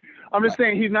isn't. I'm just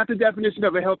saying he's not the definition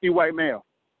of a healthy white male.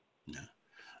 Yeah.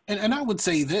 And I would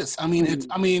say this. We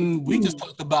just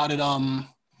talked about it.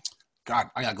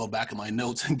 God, I gotta go back in my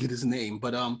notes and get his name.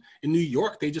 But in New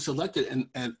York, they just elected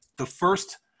and the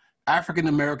first African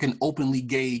American openly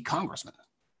gay congressman.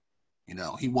 You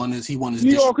know, he won his.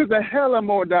 New York is a hella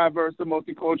more diverse and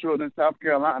multicultural than South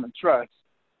Carolina. Trust.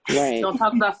 Right. Don't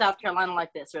talk about South Carolina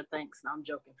like that, sir. Thanks. No, I'm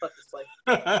joking. Fuck this place.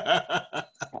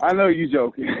 I know you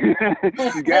joking.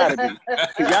 You gotta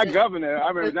be. That governor, I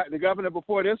remember the governor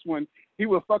before this one, he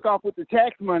would fuck off with the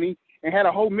tax money and had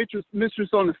a whole mistress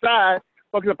on the side,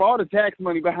 fucking up all the tax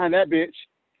money behind that bitch.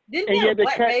 Didn't he have a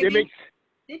black baby?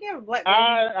 Didn't he have a black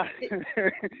baby?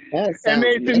 And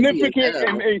made significant,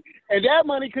 and that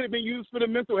money could have been used for the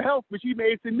mental health, but he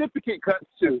made significant cuts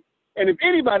too. And if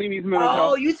anybody needs mental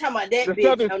health, you talking about that the bitch?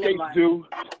 southern states do.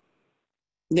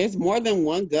 There's more than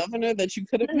one governor that you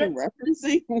could have been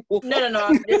referencing.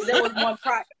 No. There was one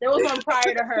prior. There was one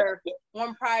prior to her.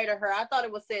 One prior to her. I thought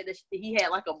it was said that he had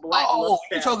like a black. Oh,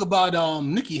 you talk about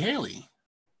Nikki Haley.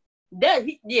 That's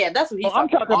what he's I'm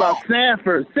talking about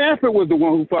Sanford. Sanford was the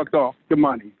one who fucked off the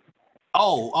money.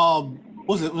 Oh,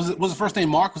 was the first name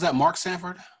Mark? Was that Mark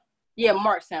Sanford? Yeah,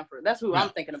 Mark Sanford. That's who I'm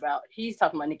thinking about. He's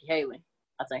talking about Nikki Haley,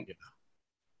 I think.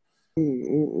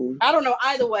 I don't know.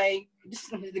 Either way,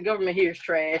 the government here is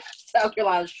trash. South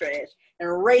Carolina's trash.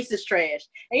 And race is trash.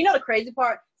 And you know the crazy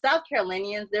part? South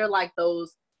Carolinians, they're like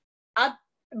those.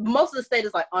 Most of the state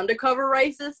is like undercover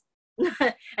racist.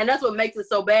 And that's what makes it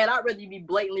so bad. I'd rather you be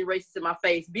blatantly racist in my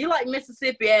face. Be like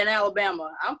Mississippi and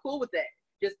Alabama. I'm cool with that.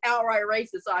 Just outright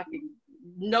racist so I can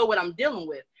know what I'm dealing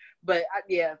with. But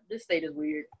this state is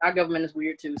weird. Our government is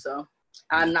weird too. So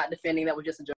I'm not defending that was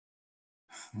just a joke.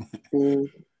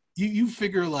 You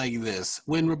figure like this.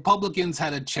 When Republicans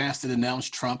had a chance to denounce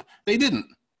Trump, they didn't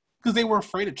because they were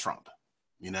afraid of Trump.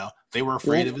 You know, they were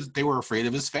afraid of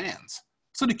his fans.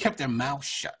 So they kept their mouths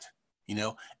shut. You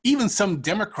know, even some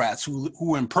Democrats who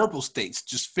were in purple states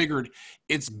just figured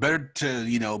it's better to,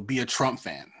 you know, be a Trump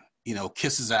fan, you know,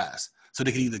 kiss his ass so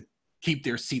they can either keep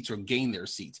their seats or gain their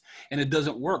seats. And it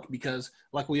doesn't work because,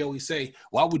 like we always say,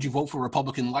 why would you vote for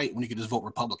Republican light when you could just vote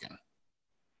Republican?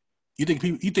 You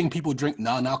think people drink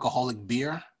non-alcoholic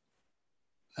beer?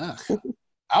 Ugh.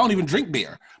 I don't even drink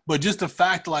beer, but just the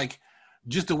fact, like,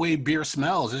 just the way beer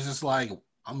smells, it's just like,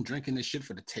 I'm drinking this shit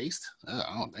for the taste?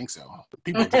 I don't think so. But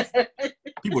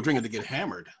people drink it to get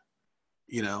hammered,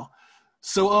 you know?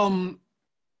 So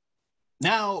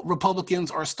now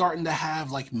Republicans are starting to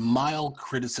have like mild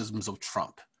criticisms of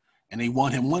Trump. And they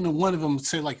want him, one of them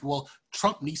say like, well,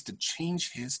 Trump needs to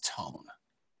change his tone.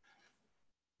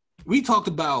 We talked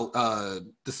about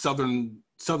the Southern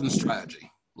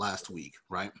strategy last week,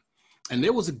 right? And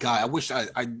there was a guy, I wish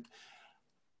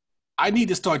I need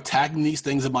to start tagging these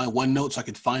things in my OneNote so I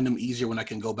could find them easier when I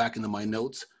can go back into my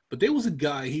notes. But there was a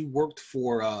guy, he worked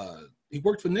for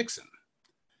Nixon.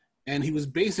 And he was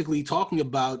basically talking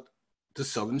about the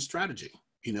Southern strategy.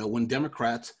 You know, when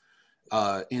Democrats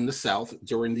in the South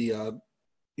during the,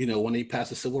 when they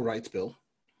passed the Civil Rights Bill,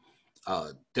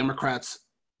 Democrats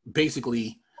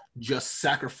basically just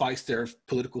sacrificed their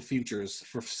political futures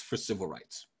for civil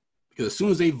rights. Because as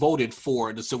soon as they voted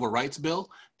for the Civil Rights Bill,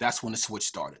 that's when the switch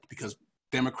started because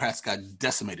Democrats got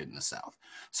decimated in the South.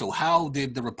 So how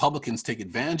did the Republicans take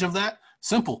advantage of that?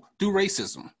 Simple, do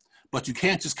racism. But you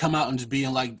can't just come out and just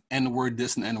being like N-word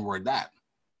this and N-word that,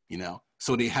 you know?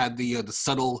 So they had the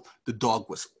subtle, the dog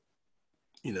whistle,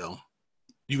 you know?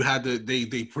 You had they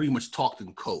pretty much talked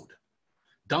in code.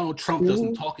 Donald Trump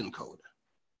doesn't talk in code.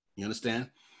 You understand?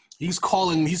 He's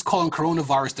calling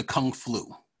coronavirus the Kung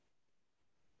flu.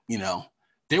 You know,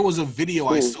 there was a video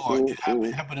I saw. It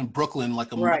happened in Brooklyn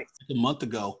like a month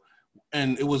ago,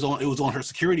 and it was on her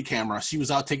security camera. She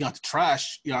was out taking out the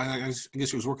trash. You know, I guess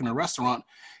she was working in a restaurant,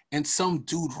 and some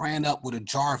dude ran up with a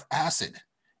jar of acid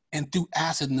and threw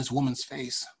acid in this woman's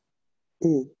face.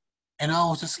 And I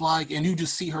was just like, and you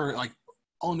just see her like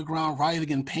on the ground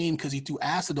writhing in pain because he threw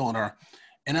acid on her,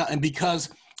 and because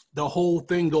the whole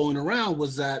thing going around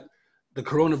was that the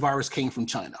coronavirus came from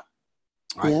China,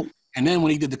 right? Yep. And then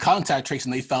when he did the contact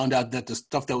tracing, they found out that the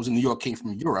stuff that was in New York came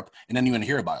from Europe, and then you didn't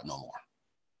hear about it no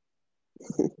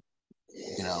more.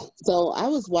 You know. So I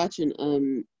was watching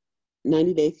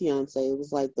 90 Day Fiance. It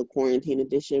was like the quarantine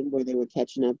edition where they were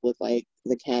catching up with like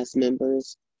the cast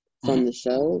members from the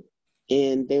show.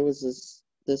 And there was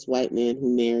this white man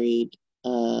who married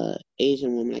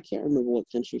Asian woman. I can't remember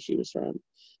what country she was from,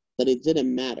 but it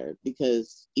didn't matter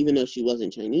because even though she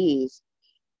wasn't Chinese,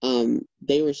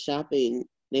 they were shopping.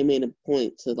 They made a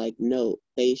point to like note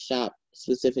they shop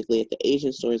specifically at the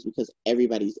Asian stores because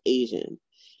everybody's Asian.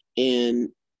 And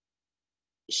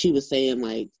she was saying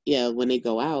like, yeah, when they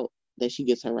go out, that she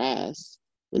gets harassed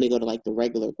when they go to like the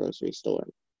regular grocery store.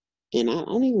 And I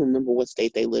don't even remember what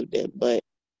state they lived in, but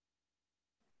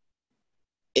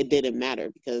it didn't matter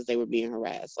because they were being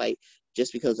harassed. Like,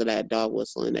 just because of that dog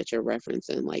whistling that you're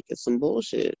referencing, like, it's some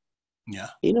bullshit. Yeah.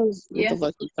 He knows what the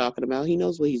fuck he's talking about. He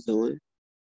knows what he's doing.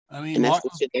 I mean, and that's the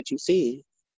shit that you see.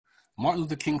 Martin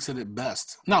Luther King said it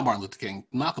best. Not Martin Luther King,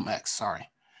 Malcolm X, sorry.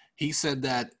 He said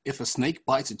that if a snake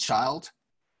bites a child,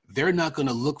 they're not going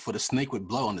to look for the snake with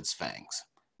blood on its fangs.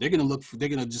 They're going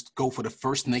to just go for the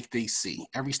first snake they see.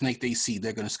 Every snake they see,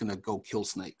 they're just going to go kill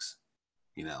snakes.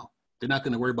 You know, they're not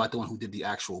going to worry about the one who did the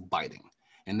actual biting.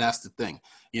 And that's the thing.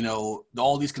 You know,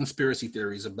 all these conspiracy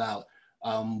theories about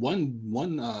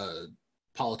one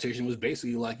politician was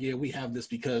basically like, yeah, we have this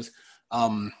because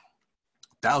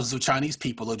thousands of Chinese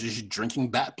people are just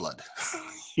drinking bat blood.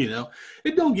 You know,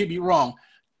 and don't get me wrong,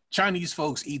 Chinese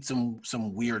folks eat some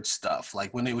weird stuff.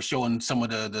 Like when they were showing some of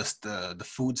the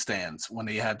food stands when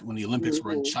the Olympics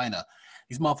were in China,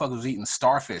 these motherfuckers was eating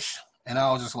starfish, and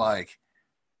I was just like,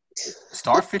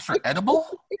 starfish are edible?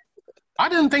 I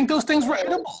didn't think those things were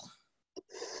edible.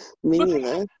 Me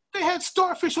neither. They had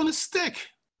starfish on a stick.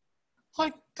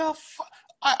 Like the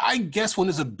I guess when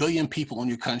there's a billion people in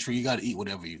your country, you got to eat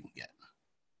whatever you can get.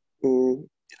 You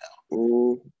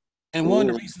know. And one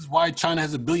of the reasons why China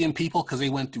has a billion people, because they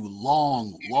went through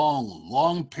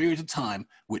long periods of time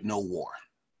with no war.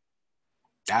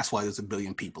 That's why there's a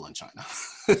billion people in China.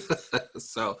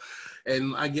 So,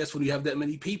 and I guess when you have that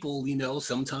many people, you know,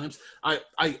 sometimes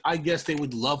I guess they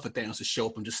would love for Thanos to show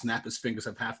up and just snap his fingers,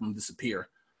 have half of them disappear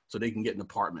so they can get an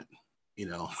apartment, you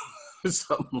know,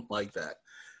 something like that.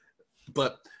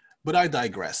 But I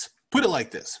digress. Put it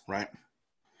like this, right?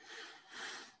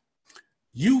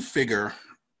 You figure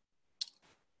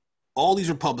all these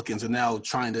Republicans are now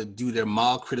trying to do their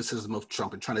mild criticism of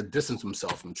Trump and trying to distance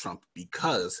themselves from Trump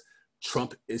because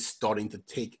Trump is starting to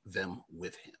take them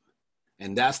with him.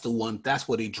 And that's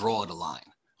where they draw the line.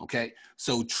 Okay.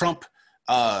 So Trump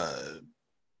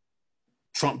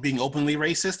being openly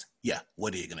racist. Yeah.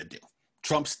 What are you going to do?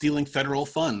 Trump stealing federal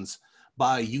funds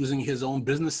by using his own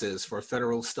businesses for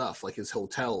federal stuff, like his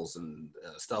hotels and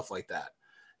stuff like that.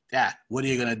 Yeah. What are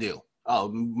you going to do?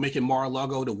 Making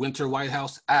Mar-a-Lago the winter White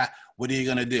House. What are you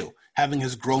going to do? Having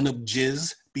his grown-up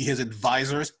jizz be his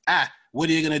advisors. What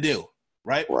are you going to do?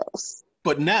 Right? Gross.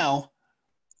 But now,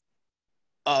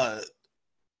 the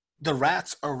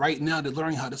rats are right now, they're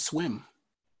learning how to swim.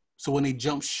 So when they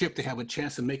jump ship, they have a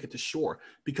chance to make it to shore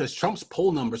because Trump's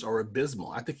poll numbers are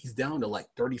abysmal. I think he's down to like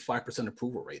 35%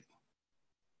 approval rating.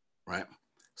 Right?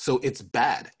 So it's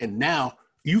bad. And now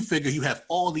you figure you have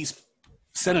all these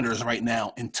senators right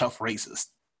now in tough races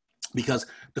because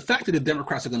the fact that the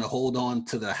Democrats are going to hold on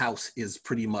to the House is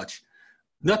pretty much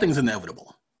nothing's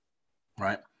inevitable,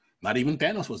 right? Not even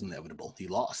Thanos was inevitable. He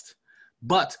lost.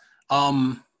 But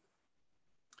I'm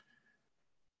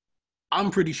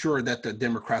pretty sure that the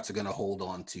Democrats are going to hold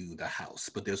on to the House,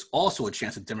 but there's also a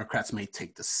chance that Democrats may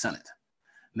take the Senate.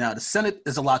 Now, the Senate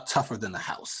is a lot tougher than the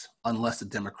House unless the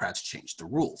Democrats change the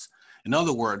rules. In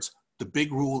other words, the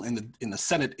big rule in the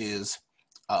Senate is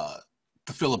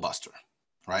the filibuster,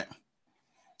 right?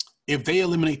 If they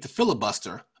eliminate the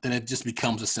filibuster, then it just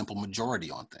becomes a simple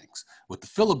majority on things. With the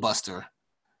filibuster,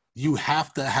 you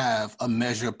have to have a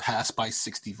measure passed by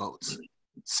 60 votes.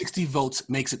 60 votes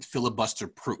makes it filibuster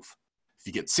proof. If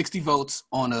you get 60 votes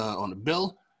on a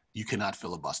bill, you cannot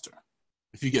filibuster.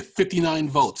 If you get 59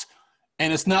 votes,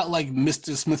 and it's not like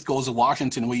Mr. Smith Goes to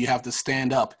Washington where you have to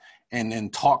stand up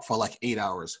and talk for like 8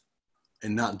 hours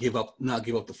and not give up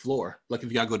the floor. Like if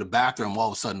you gotta go to the bathroom, all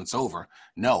of a sudden it's over.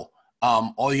 No,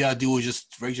 all you gotta do is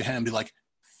just raise your hand and be like,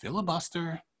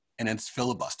 filibuster, and it's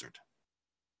filibustered,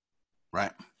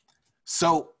 right?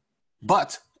 So,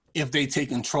 but if they take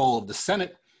control of the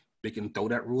Senate, they can throw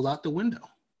that rule out the window.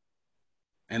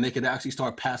 And they could actually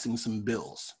start passing some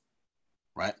bills,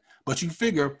 right? But you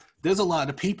figure there's a lot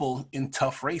of people in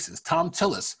tough races. Tom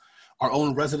Tillis, our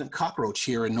own resident cockroach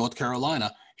here in North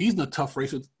Carolina, he's in a tough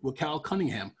race with Cal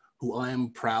Cunningham, who I am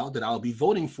proud that I'll be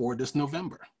voting for this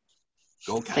November.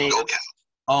 Go Cal. Go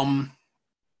Cal.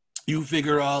 You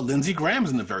figure Lindsey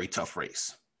Graham's in a very tough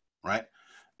race, right?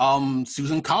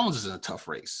 Susan Collins is in a tough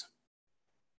race.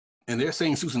 And they're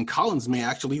saying Susan Collins may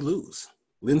actually lose.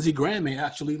 Lindsey Graham may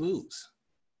actually lose.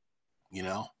 You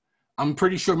know, I'm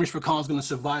pretty sure Mitch McConnell's going to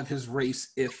survive his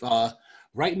race if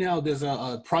right now there's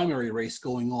a primary race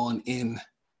going on in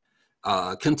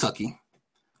Kentucky.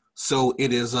 So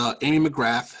it is Amy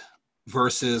McGrath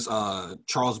versus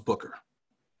Charles Booker,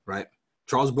 right?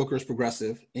 Charles Booker is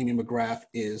progressive. Amy McGrath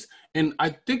is, and I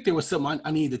think there was something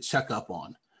I needed to check up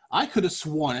on. I could have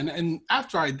sworn, and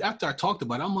after I talked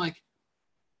about it, I'm like,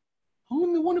 I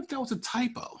wonder if that was a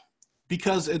typo,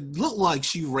 because it looked like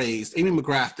she raised Amy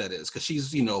McGrath, that is, because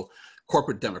she's, you know,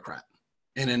 corporate Democrat,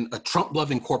 and then a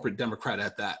Trump-loving corporate Democrat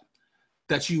at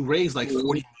that you raised like $40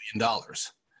 million.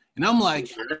 And I'm like,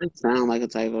 that sounds like a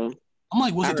typo. I'm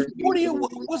like, was it 40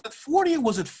 or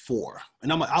was it 4?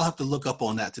 And I'm like, I'll have to look up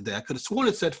on that today. I could have sworn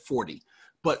it said 40,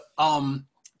 but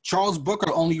Charles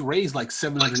Booker only raised like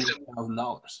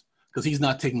 $780,000 because he's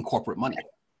not taking corporate money.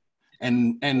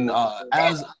 And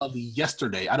as of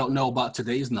yesterday, I don't know about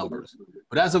today's numbers,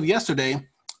 but as of yesterday,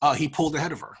 he pulled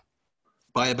ahead of her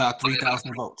by about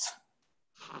 3,000 votes.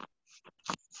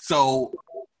 So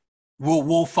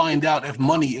we'll find out if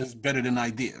money is better than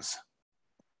ideas.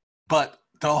 But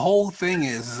the whole thing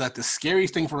is that the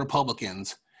scariest thing for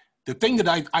Republicans, the thing that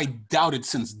I doubted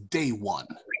since day one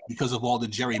because of all the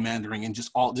gerrymandering and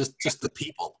just the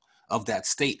people of that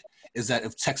state, is that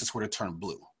if Texas were to turn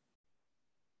blue,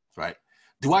 right?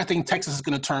 Do I think Texas is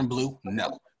going to turn blue?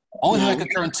 No. Only thing that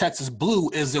can turn Texas blue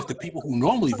is if the people who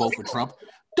normally vote for Trump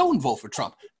don't vote for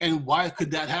Trump. And why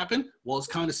could that happen? Well, it's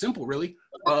kind of simple, really.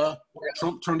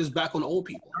 Trump turned his back on old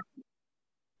people.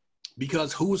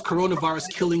 Because who is coronavirus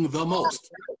killing the most?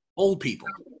 Old people.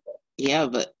 Yeah,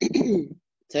 but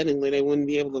technically they wouldn't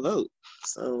be able to vote.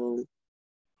 So,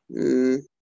 Yeah,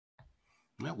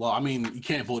 well, I mean, you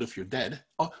can't vote if you're dead.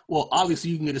 Oh, well, obviously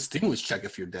you can get a stimulus check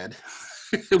if you're dead.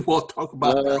 We'll talk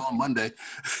about that on Monday.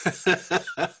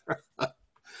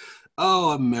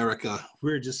 Oh, America.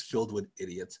 We're just filled with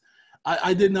idiots.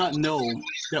 I did not know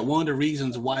that one of the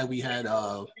reasons why we had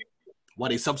why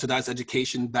they subsidized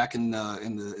education back in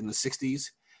the 60s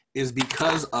is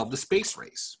because of the space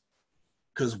race.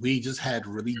 Because we just had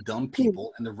really dumb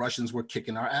people and the Russians were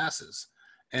kicking our asses.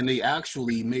 And they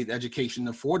actually made education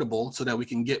affordable so that we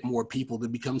can get more people to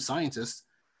become scientists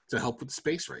to help with the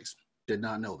space race. Did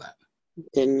not know that.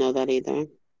 Didn't know that either.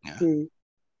 Yeah.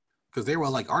 Because they were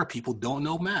like, our people don't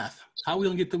know math. How are we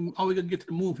gonna get to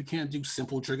the moon if we can't do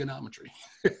simple trigonometry?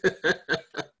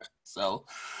 So,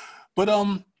 but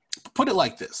put it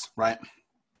like this, right?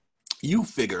 You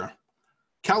figure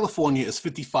California is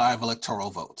 55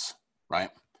 electoral votes, right?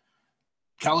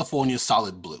 California is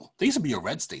solid blue. They used to be a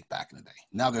red state back in the day.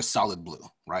 Now they're solid blue,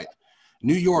 right?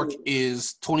 New York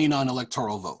is 29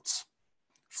 electoral votes.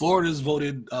 Florida's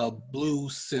voted blue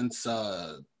since,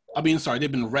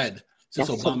 they've been red since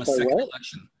Obama's second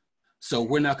election. So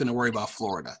we're not going to worry about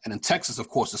Florida. And in Texas, of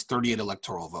course, it's 38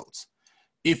 electoral votes.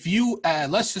 If you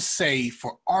add, let's just say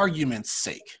for argument's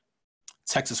sake,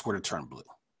 Texas were to turn blue,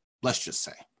 let's just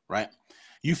say, right?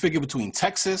 You figure between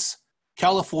Texas,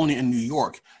 California, and New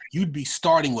York, you'd be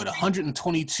starting with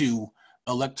 122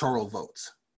 electoral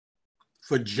votes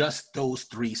for just those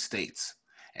 3 states.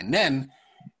 And then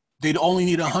they'd only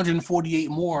need 148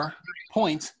 more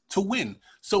points to win.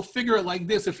 So figure it like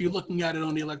this if you're looking at it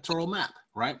on the electoral map,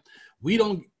 right?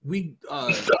 The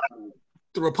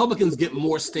Republicans get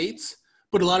more states,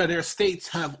 but a lot of their states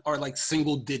are like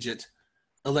single-digit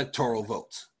electoral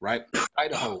votes, right?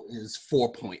 Idaho is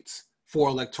 4 points, 4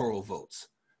 electoral votes.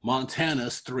 Montana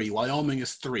is 3. Wyoming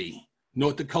is 3.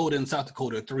 North Dakota and South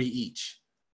Dakota are 3 each.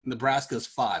 Nebraska is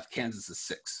 5. Kansas is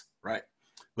 6, right?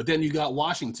 But then you got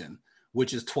Washington,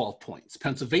 which is 12 points.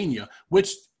 Pennsylvania,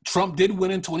 which Trump did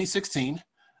win in 2016.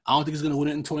 I don't think he's going to win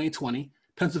it in 2020.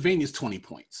 Pennsylvania is 20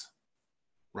 points,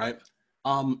 right?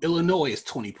 Illinois is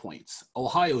 20 points.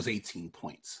 Ohio is 18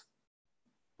 points,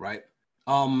 right?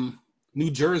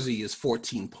 New Jersey is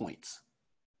 14 points.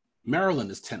 Maryland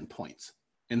is 10 points.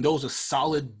 And those are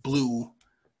solid blue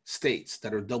states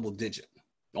that are double digit.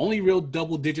 The only real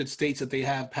double digit states that they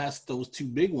have past those 2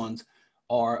 big ones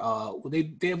are,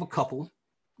 they have a couple.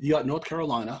 You got North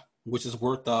Carolina, which is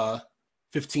worth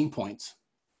 15 points.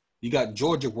 You got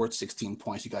Georgia worth 16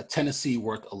 points. You got Tennessee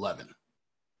worth 11.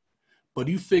 But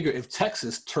you figure if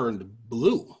Texas turned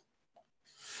blue,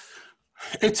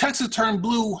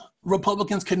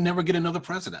 Republicans could never get another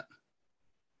president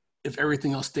if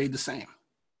everything else stayed the same.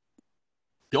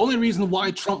 The only reason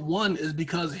why Trump won is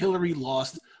because Hillary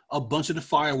lost a bunch of the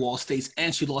firewall states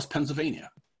and she lost Pennsylvania.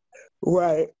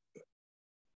 Right.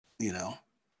 You know,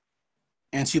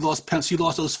 and she lost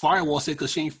those firewall states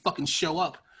because she ain't fucking show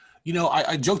up You know,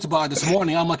 I joked about it this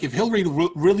morning. I'm like, if Hillary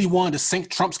really wanted to sink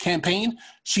Trump's campaign,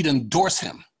 she'd endorse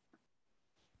him.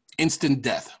 Instant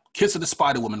death. Kiss of the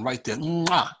Spider Woman right there.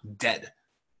 Mwah, dead.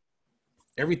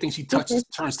 Everything she touches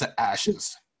turns to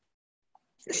ashes.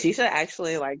 She should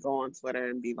actually like go on Twitter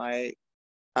and be like,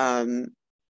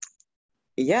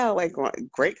 yeah, like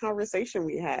great conversation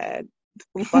we had.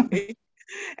 Like,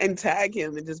 and tag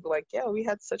him and just be like, yeah, we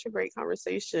had such a great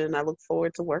conversation. I look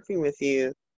forward to working with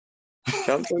you.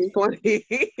 Trump 2020.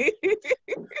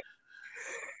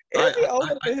 It'd be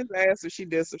over to his ass if she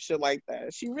did some shit like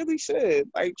that. She really should.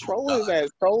 Like, troll his ass.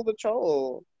 Troll the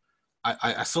troll.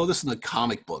 I saw this in the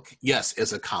comic book. Yes,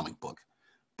 it's a comic book.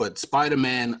 But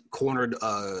Spider-Man cornered,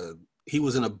 he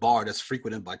was in a bar that's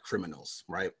frequented by criminals,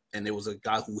 right? And there was a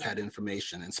guy who had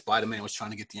information, and Spider-Man was trying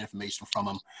to get the information from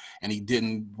him, and he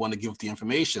didn't want to give the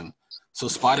information. So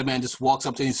Spider-Man just walks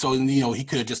up to him. So, you know, he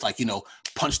could have just, like, you know,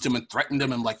 punched him and threatened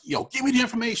him and, like, yo, give me the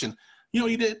information. You know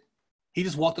what he did? He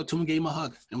just walked up to him and gave him a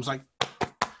hug and was like,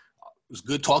 it was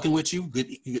good talking with you. Good,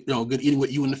 you know, good eating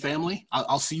with you and the family.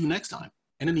 I'll see you next time.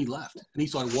 And then he left, and he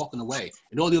started walking away.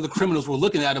 And all the other criminals were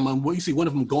looking at him, and you see one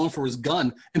of them going for his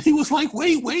gun. And he was like,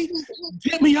 wait,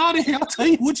 get me out of here. I'll tell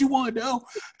you what you want to know.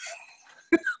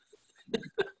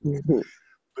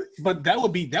 but that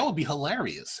would be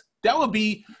hilarious. That would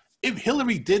be, if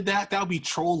Hillary did that, that would be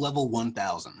troll level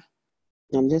 1,000.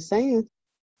 I'm just saying.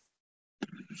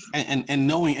 And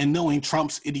knowing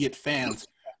Trump's idiot fans,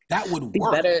 that would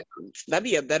work. That'd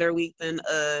be a better week than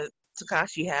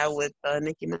Tekashi had with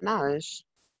Nicki Minaj.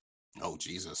 Oh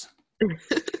Jesus.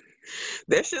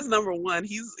 That's just number one.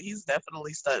 He's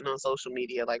definitely stunting on social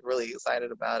media, like really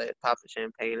excited about it, popping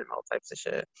champagne and all types of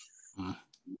shit.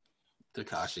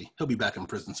 Tekashi, he'll be back in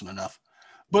prison soon enough.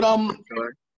 But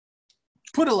Sure.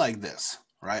 Put it like this,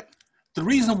 right? The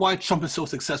reason why Trump is so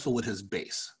successful with his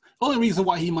base, the only reason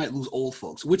why he might lose old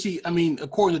folks,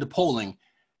 according to the polling,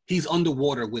 he's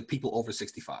underwater with people over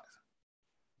 65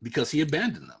 because he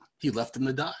abandoned them. He left them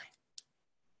to die.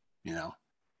 You know,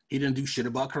 he didn't do shit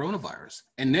about coronavirus.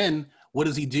 And then what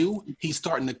does he do? He's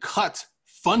starting to cut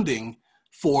funding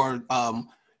for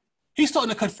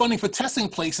testing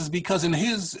places because in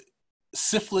his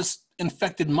syphilis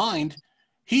infected mind,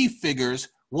 he figures,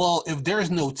 well, if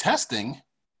there's no testing,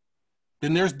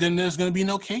 then there's going to be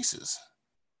no cases.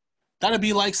 That'd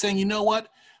be like saying, you know what?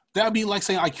 That'd be like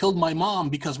saying I killed my mom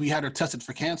because we had her tested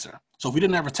for cancer. So if we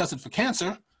didn't have her tested for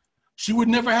cancer, she would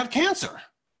never have cancer,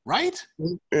 right?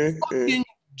 Fucking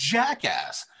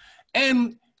jackass.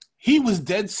 And he was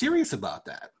dead serious about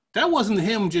that. That wasn't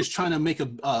him just trying to make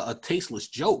a tasteless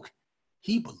joke.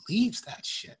 He believes that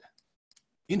shit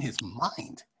in his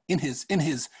mind, in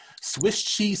his Swiss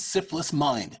cheese syphilis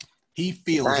mind. He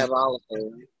feels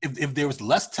if there was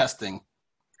less testing,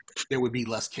 there would be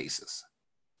less cases.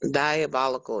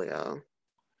 Diabolical, yo.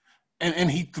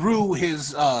 And he threw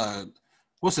his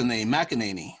what's her name,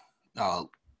 McEnany,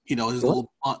 his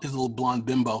little blonde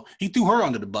bimbo. He threw her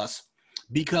under the bus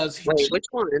because which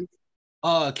one?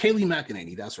 Kayleigh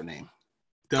McEnany, that's her name.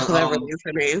 That really is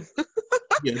her name.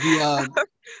 Yeah,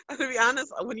 to be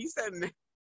honest, when you said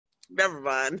never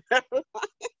mind.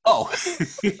 Oh.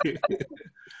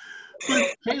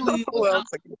 But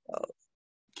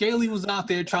Kayleigh was out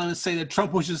there trying to say that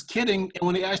Trump was just kidding. And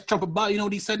when they asked Trump about it, you know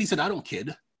what he said? He said, I don't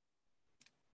kid.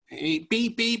 Hey,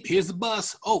 beep, beep, here's the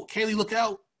bus. Oh, Kayleigh, look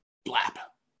out. Blap.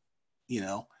 You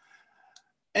know?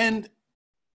 And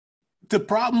the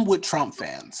problem with Trump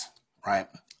fans, right?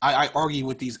 I argue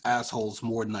with these assholes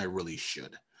more than I really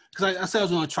should. Because I said I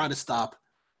was going to try to stop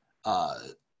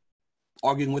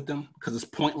arguing with them because it's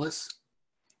pointless.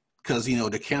 Because,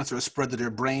 the cancer has spread to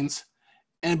their brains.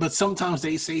 But sometimes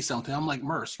they say something. I'm like,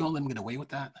 Merce, you don't let them get away with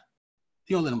that?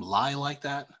 You don't let them lie like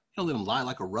that? You don't let them lie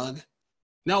like a rug?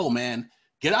 No, man.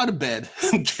 Get out of bed,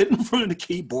 get in front of the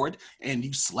keyboard, and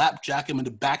you slapjack him in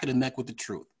the back of the neck with the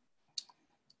truth.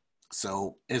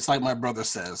 So it's like my brother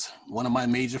says, one of my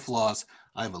major flaws,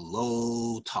 I have a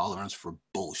low tolerance for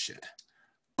bullshit.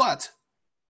 But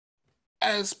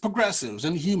as progressives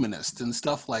and humanists and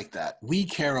stuff like that, we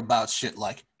care about shit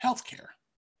like healthcare,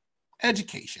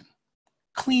 education,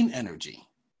 clean energy,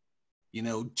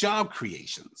 job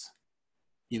creations,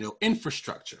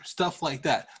 infrastructure, stuff like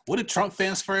that. What do Trump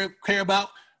fans care about?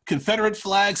 Confederate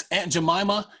flags, Aunt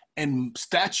Jemima, and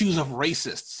statues of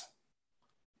racists.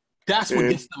 That's what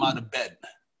gets them out of bed.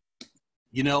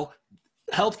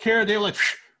 Healthcare, they're like,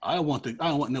 I don't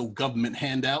want no government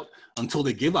handout until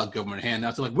they give out government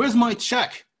handouts. They're like, where's my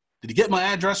check? Did you get my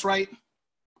address right?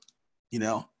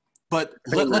 But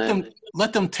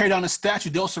let them tear down a statue.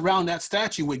 They'll surround that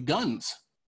statue with guns.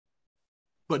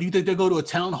 But do you think they'll go to a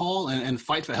town hall and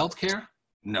fight for health care?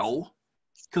 No.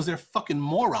 because they're fucking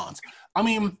morons. I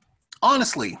mean,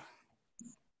 honestly,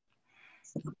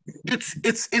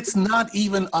 it's not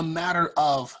even a matter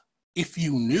of if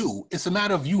you knew. It's a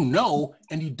matter of you know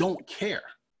and you don't care.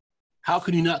 How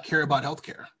can you not care about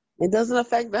healthcare? It doesn't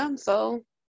affect them, so.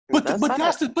 But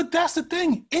that's the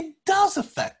thing. It does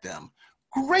affect them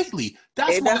greatly.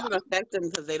 It doesn't affect them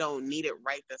because they don't need it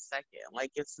right this second.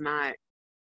 Like, it's not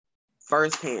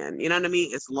firsthand. You know what I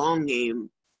mean? It's long game.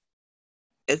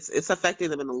 It's affecting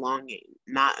them in the long game,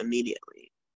 not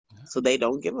immediately. Yeah. So they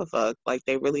don't give a fuck. Like,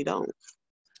 they really don't.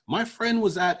 My friend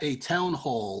was at a town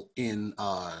hall in,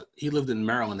 he lived in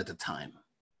Maryland at the time.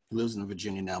 He lives in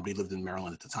Virginia now, but he lived in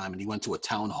Maryland at the time. And he went to a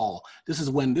town hall. This is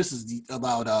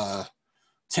about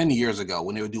 10 years ago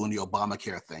when they were doing the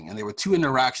Obamacare thing. And there were two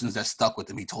interactions that stuck with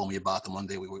him. He told me about them one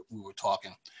day we were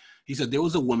talking. He said there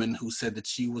was a woman who said that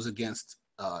she was against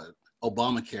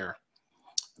Obamacare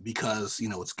because, you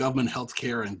know, it's government health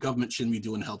care and government shouldn't be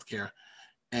doing health care.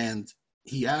 And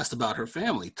he asked about her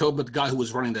family, told about the guy who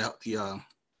was running the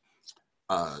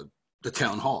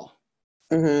town hall.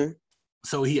 Mm-hmm.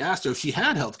 So he asked her if she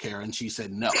had health care, and she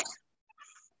said no.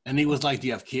 And he was like, do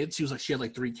you have kids? She was like, she had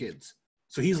like 3 kids.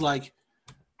 So he's like,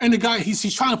 and the guy,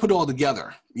 he's trying to put it all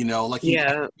together, you know, like he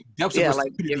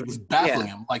was baffling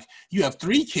him. Like, you have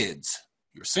 3 kids,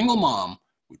 you're a single mom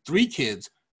with 3 kids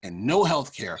and no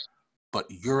health care, but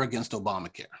you're against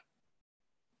Obamacare,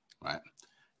 right?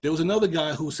 There was another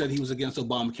guy who said he was against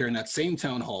Obamacare in that same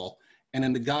town hall. And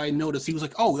then the guy noticed, he was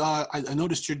like, oh, I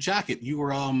noticed your jacket. You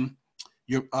were,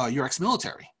 you're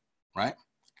ex-military, right?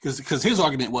 Because his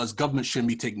argument was government shouldn't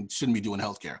be doing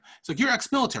healthcare. It's like, you're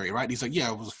ex-military, right? He's like, yeah,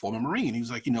 I was a former Marine. He was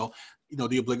like, you know,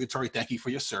 the obligatory thank you for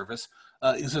your service.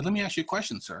 He said, let me ask you a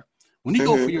question, sir. When you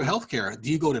go for your healthcare,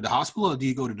 do you go to the hospital or do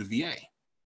you go to the VA?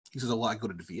 He says, oh, well, I go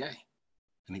to the VA.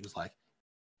 And he was like,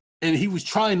 and he was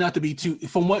trying not to be too,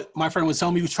 from what my friend was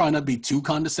telling me, he was trying not to be too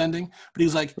condescending, but he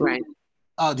was like, right.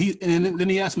 And then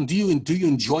he asked him, do you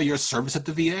enjoy your service at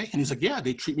the VA? And he's like, yeah,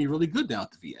 they treat me really good down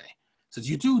at the VA. Says,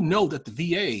 you do know that the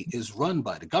VA is run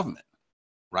by the government,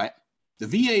 right? The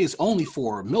VA is only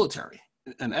for military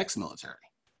and ex-military.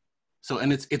 So,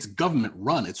 and it's government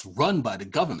run. It's run by the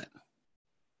government.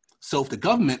 So if the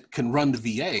government can run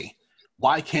the VA,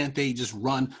 why can't they just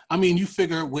run? I mean, you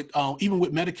figure with even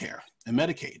with Medicare and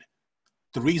Medicaid,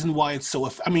 the reason why it's so,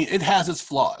 it has its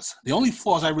flaws. The only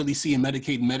flaws I really see in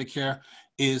Medicaid and Medicare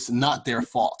is not their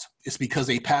fault. It's because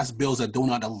they pass bills that do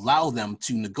not allow them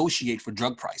to negotiate for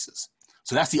drug prices.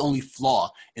 So that's the only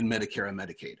flaw in Medicare and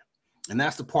Medicaid. And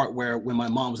that's the part where when my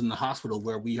mom was in the hospital,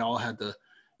 where we all had to,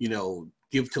 you know,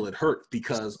 give till it hurt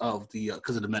because of the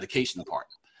medication part.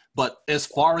 But as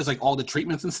far as like all the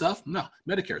treatments and stuff, no,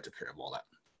 Medicare took care of all that.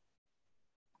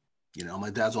 You know,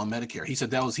 my dad's on Medicare. He said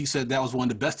that was one of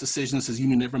the best decisions his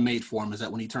union ever made for him, is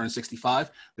that when he turned 65,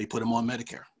 they put him on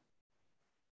Medicare.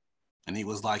 And he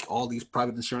was like, all these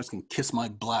private insurance can kiss my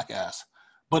black ass.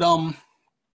 But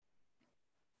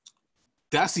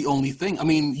that's the only thing. I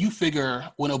mean, you figure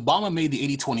when Obama made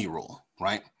the 80-20 rule,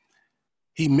 right?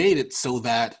 He made it so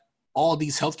that all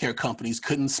these healthcare companies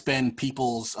couldn't spend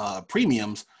people's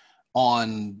premiums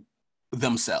on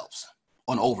themselves,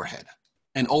 on overhead.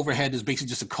 And overhead is basically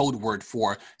just a code word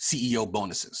for CEO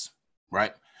bonuses,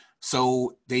 right?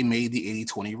 So they made the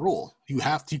 80-20 rule. You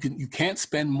can't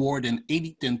spend more than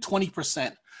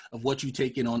 20% of what you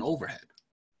take in on overhead.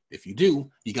 If you do,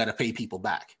 you got to pay people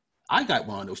back. I got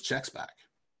one of those checks back,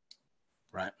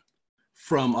 right?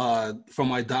 From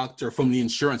my doctor, from the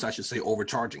insurance, I should say,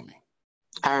 overcharging me.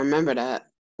 I remember that.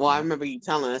 Well, I remember you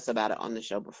telling us about it on the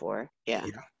show before. Yeah.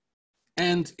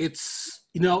 And it's,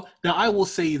 you know, now I will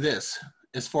say this,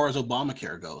 as far as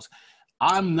Obamacare goes,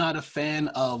 I'm not a fan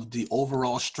of the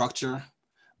overall structure,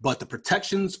 but the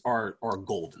protections are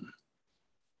golden.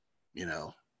 You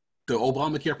know, the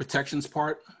Obamacare protections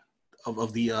part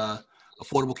of the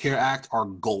Affordable Care Act are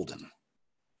golden.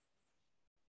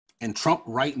 And Trump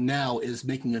right now is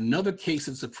making another case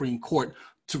in the Supreme Court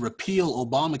to repeal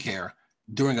Obamacare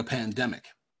during a pandemic,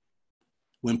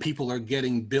 when people are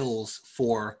getting bills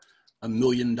for $1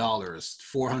 million,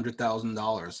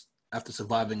 $400,000 after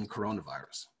surviving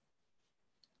coronavirus.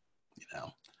 You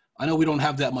know, I know we don't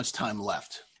have that much time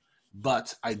left,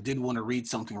 but I did want to read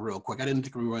something real quick. I didn't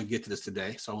think we were going to get to this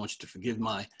today, so I want you to forgive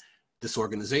my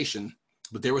disorganization.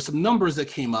 But there were some numbers that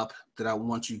came up that I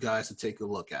want you guys to take a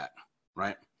look at,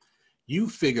 right? You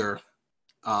figure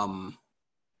a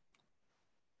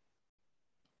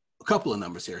couple of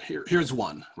numbers here. Here's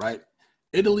one, right?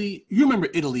 Italy, you remember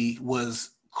Italy was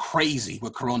crazy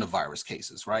with coronavirus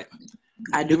cases, right?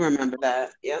 I do remember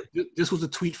that. Yeah. This was a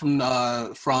tweet from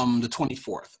the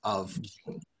 24th of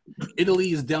June.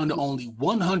 Italy is down to only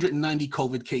 190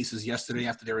 COVID cases yesterday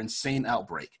after their insane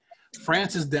outbreak.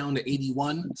 France is down to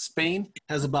 81. Spain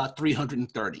has about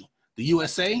 330. The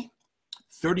USA,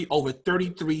 over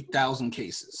 33,000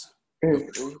 cases.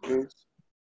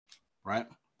 Right?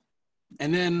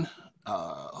 And then,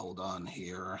 hold on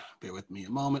here. Bear with me a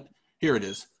moment. Here it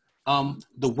is.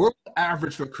 The world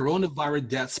average for coronavirus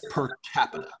deaths per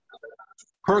capita.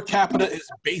 Per capita is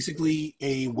basically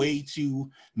a way to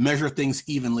measure things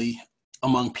evenly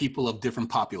among people of different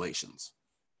populations,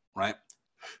 right?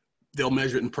 They'll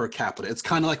measure it in per capita. It's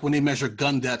kind of like when they measure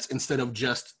gun deaths instead of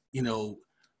just, the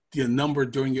number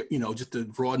during your, just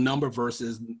the raw number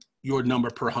versus your number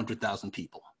per 100,000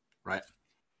 people, right?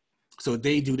 So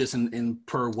they do this in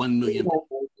per 1 million people.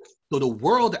 So the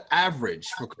world average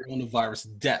for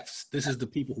coronavirus deaths, this is the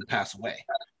people who pass away.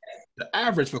 The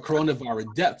average for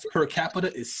coronavirus deaths per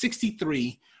capita is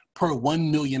 63 per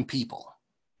 1 million people.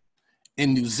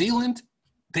 In New Zealand,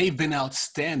 they've been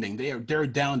outstanding. They're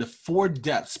down to 4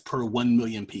 deaths per 1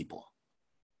 million people,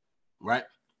 right?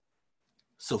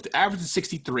 So if the average is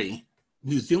 63,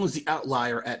 New Zealand's the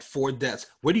outlier at 4 deaths.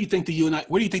 Where do you think the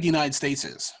United States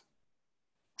is?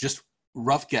 Just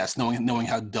rough guess, knowing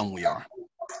how dumb we are.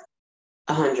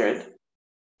 100.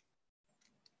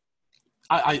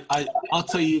 I'll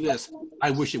tell you this.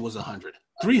 I wish it was 100.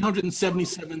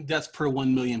 377 deaths per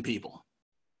 1 million people.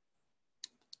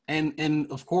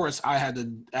 And of course, I had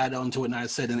to add on to it, and I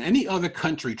said, in any other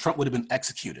country, Trump would have been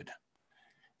executed.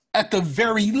 At the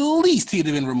very least, he'd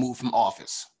have been removed from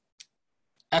office.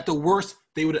 At the worst,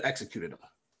 they would have executed him.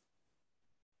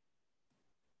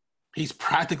 He's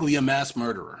practically a mass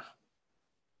murderer.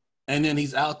 And then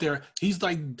he's out there. He's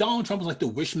like, Donald Trump is like the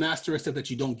wish master, except that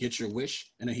you don't get your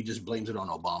wish. And then he just blames it on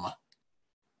Obama.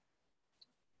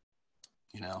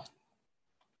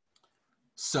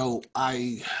 So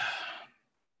I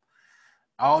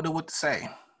don't know what to say.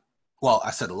 Well,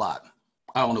 I said a lot.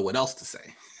 I don't know what else to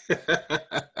say.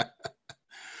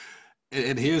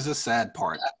 And here's the sad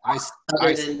part.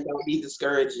 Don't be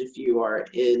discouraged if you are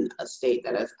in a state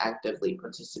that is actively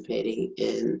participating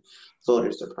in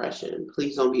voter suppression.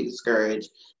 Please don't be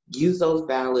discouraged. Use those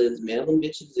ballots, mail them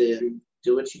bitches in,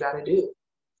 do what you got to do.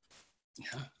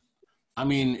 Yeah. I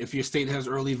mean, if your state has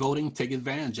early voting, take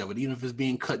advantage of it. Even if it's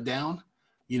being cut down,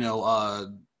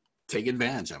 take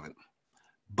advantage of it.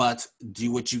 But do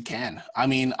what you can. I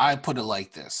mean, I put it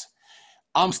like this.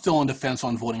 I'm still on the fence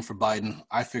on voting for Biden.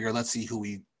 I figure let's see who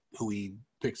he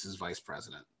picks as vice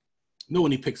president. No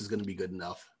one he picks is going to be good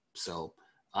enough. So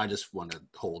I just want to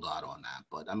hold out on that.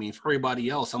 But I mean, for everybody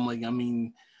else,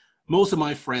 most of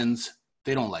my friends,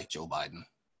 they don't like Joe Biden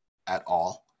at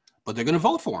all, but they're going to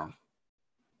vote for him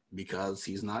because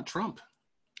he's not Trump.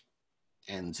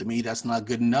 And to me, that's not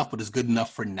good enough, but it's good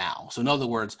enough for now. So in other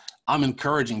words, I'm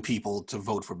encouraging people to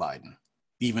vote for Biden,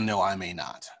 even though I may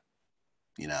not,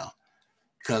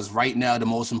 because right now the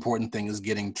most important thing is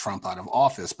getting Trump out of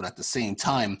office. But at the same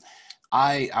time,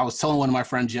 I was telling one of my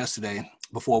friends yesterday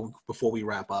before we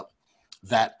wrap up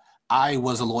that I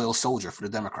was a loyal soldier for the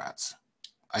Democrats.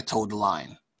 I toed the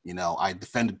line. I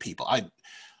defended people. I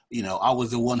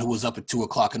was the one who was up at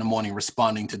 2:00 in the morning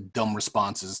responding to dumb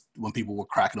responses when people were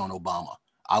cracking on Obama.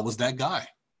 I was that guy.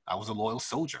 I was a loyal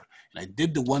soldier. And I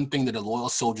did the one thing that a loyal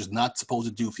soldier is not supposed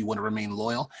to do if you want to remain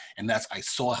loyal, and that's I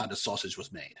saw how the sausage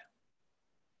was made.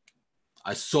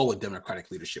 I saw what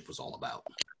democratic leadership was all about.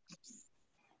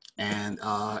 And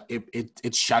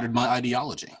it shattered my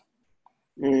ideology.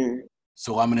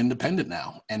 So I'm an independent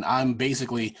now. And I'm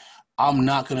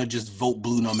not going to just vote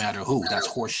blue no matter who. That's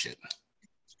horse shit.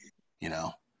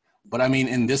 But I mean,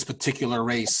 in this particular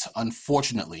race,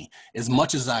 unfortunately, as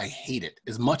much as I hate it,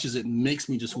 as much as it makes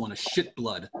me just want to shit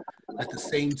blood, at the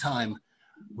same time,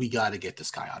 we got to get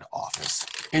this guy out of office.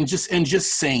 And just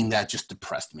saying that just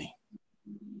depressed me.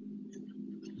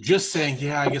 Just saying,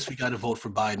 yeah, I guess we got to vote for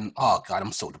Biden. Oh God,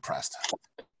 I'm so depressed.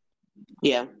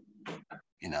 Yeah.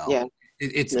 Yeah.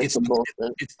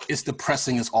 It's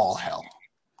depressing as all hell.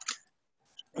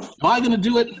 Am I going to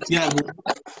do it? Yeah,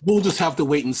 we'll just have to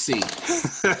wait and see.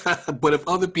 But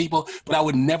I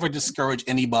would never discourage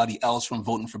anybody else from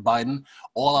voting for Biden.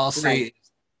 All I'll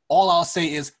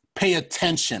say is pay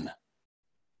attention.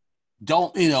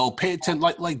 Don't, pay attention.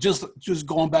 Like just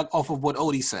going back off of what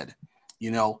Odie said,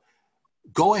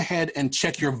 go ahead and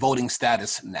check your voting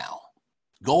status now.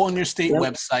 Go on your state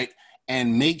website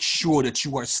and make sure that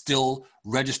you are still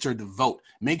registered to vote.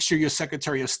 Make sure your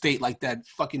Secretary of State, like that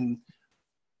fucking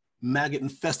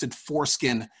maggot-infested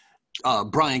foreskin,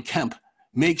 Brian Kemp,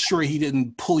 make sure he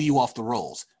didn't pull you off the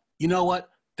rolls. You know what?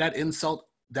 That insult,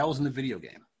 that was in the video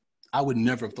game. I would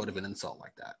never have thought of an insult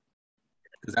like that.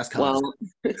 Because that's kind of.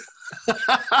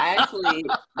 I actually,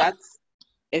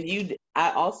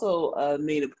 I also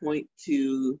made a point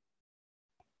to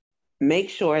make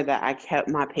sure that I kept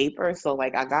my paper. So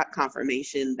like I got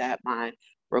confirmation that my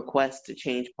request to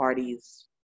change parties,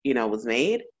 was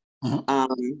made.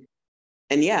 Mm-hmm.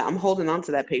 And yeah, I'm holding on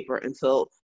to that paper until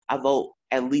I vote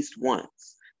at least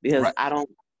once, because right.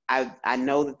 I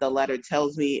know that the letter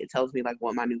tells me like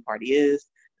what my new party is,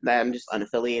 that I'm just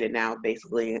unaffiliated now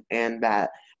basically, and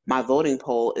that my voting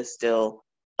poll is still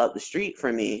up the street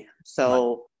from me.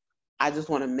 So right. I just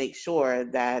want to make sure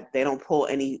that they don't pull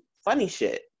any funny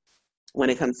shit when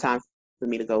it comes time for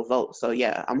me to go vote. So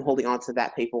yeah, I'm holding on to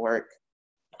that paperwork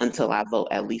until I vote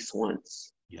at least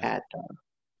once at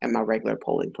my regular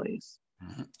polling place.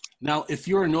 Mm-hmm. Now, if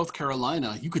you're in North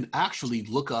Carolina, you can actually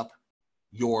look up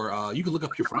your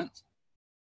friends.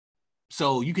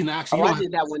 So you can actually. I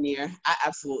did that one year. I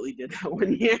absolutely did that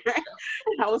one year.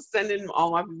 I was sending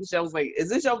all my people. I was like, "Is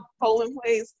this your polling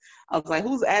place?" I was like,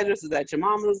 "Whose address is that? Your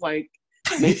mama's?" Like,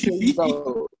 make sure you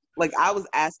go. Like, I was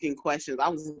asking questions. I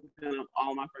was looking up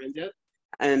all my friends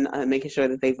and making sure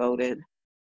that they voted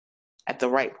at the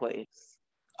right place.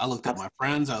 I looked at my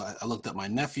friends. I looked at my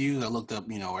nephews. I looked up,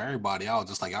 everybody. I was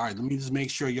just like, all right, let me just make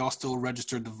sure y'all still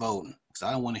registered to vote, because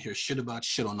I don't want to hear shit about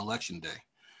shit on election day.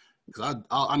 Because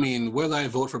I mean, whether I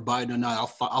vote for Biden or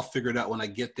not, I'll figure it out when I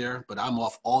get there. But I'm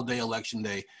off all day election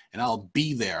day, and I'll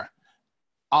be there.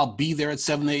 I'll be there at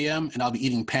 7 a.m. and I'll be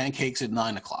eating pancakes at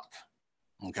 9 o'clock.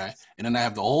 Okay, and then I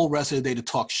have the whole rest of the day to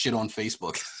talk shit on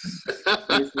Facebook.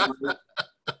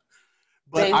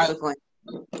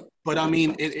 But I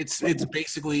mean, it's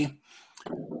basically,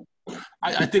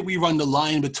 I think we run the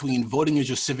line between voting as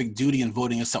your civic duty and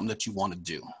voting as something that you want to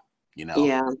do,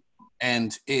 Yeah.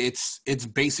 And it's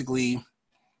basically,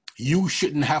 you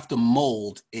shouldn't have to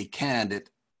mold a candidate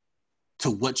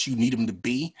to what you need him to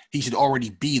be. He should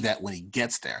already be that when he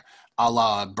gets there, a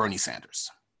la Bernie Sanders,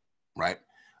 right?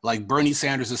 Like Bernie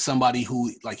Sanders is somebody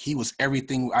who, like, he was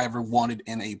everything I ever wanted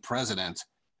in a president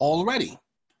already.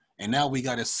 And now we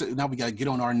gotta get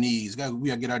on our knees. We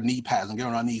gotta get our knee pads and get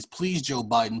on our knees. Please, Joe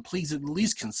Biden, please at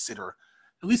least consider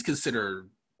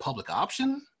public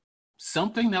option,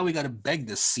 something. Now we gotta beg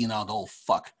this senile old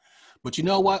fuck. But you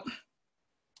know what?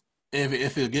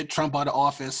 If it get Trump out of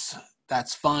office,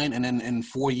 that's fine. And then in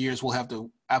 4 years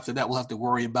after that we'll have to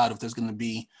worry about if there's gonna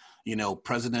be,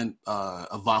 President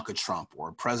Ivanka Trump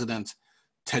or President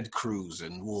Ted Cruz,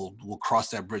 and we'll cross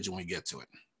that bridge when we get to it.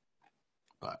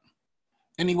 But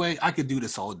anyway, I could do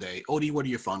this all day. Odie, what are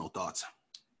your final thoughts?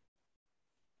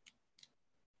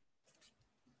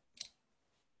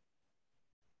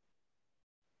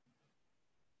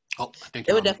 Oh, I think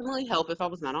it would definitely help if I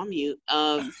was not on mute.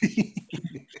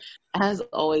 As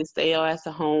always, stay your ass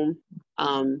at home.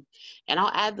 And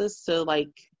I'll add this to,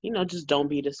 like, just don't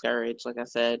be discouraged. Like I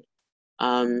said,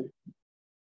 I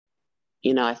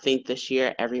think this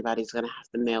year everybody's going to have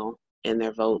to mail in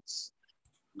their votes.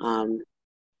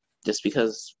 Just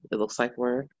because it looks like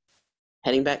we're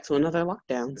heading back to another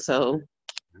lockdown. So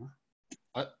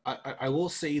I will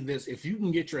say this: if you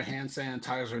can get your hand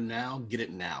sanitizer now, get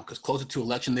it now, because closer to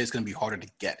election day, it's going to be harder to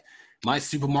get. My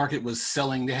supermarket was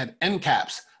selling; they had end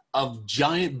caps of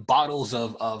giant bottles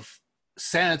of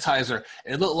sanitizer.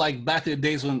 It looked like back in the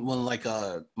days when like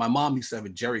my mom used to have a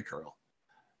Jerry curl,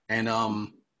 and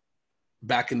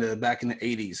back in the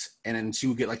 80s, and then she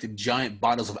would get like the giant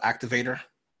bottles of Activator.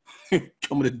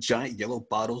 Come in giant yellow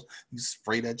bottles. You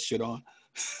spray that shit on.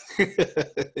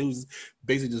 It was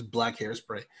basically just black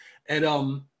hairspray.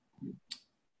 And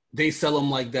they sell them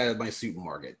like that at my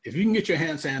supermarket. If you can get your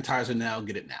hand sanitizer now,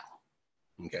 get it now.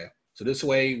 Okay. So this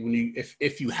way, when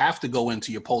if you have to go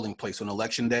into your polling place on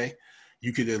election day,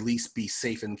 you could at least be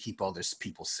safe and keep other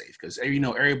people safe. Because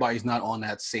everybody's not on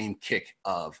that same kick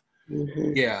of,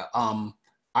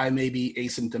 I may be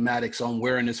asymptomatic, so I'm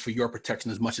wearing this for your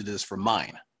protection as much as it is for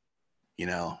mine.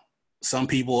 Some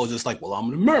people are just like, well, I'm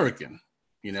an American.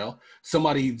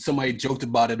 Somebody joked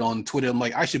about it on Twitter. I'm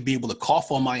like, I should be able to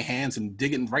cough on my hands and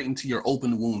dig it right into your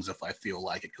open wounds if I feel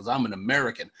like it, because I'm an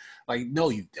American. Like, no,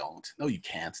 you don't. No, you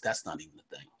can't. That's not even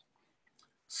a thing.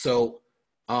 So,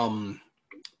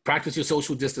 practice your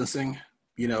social distancing.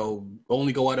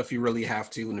 Only go out if you really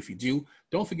have to, and if you do,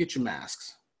 don't forget your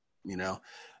masks.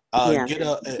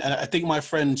 I think my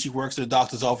friend, she works at a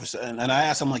doctor's office, and I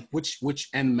asked, I'm like, which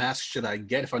N mask should I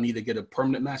get if I need to get a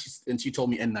permanent mask? And she told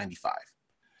me N95.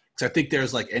 Because I think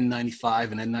there's like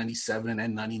N95 and N97 and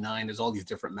N99. There's all these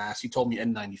different masks. She told me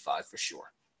N95 for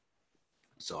sure.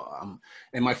 So,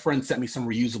 and my friend sent me some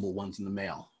reusable ones in the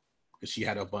mail because she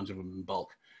had a bunch of them in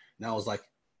bulk. And I was like,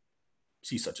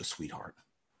 she's such a sweetheart.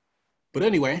 But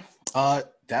anyway,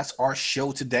 that's our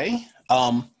show today.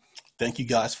 Thank you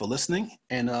guys for listening,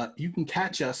 and you can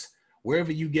catch us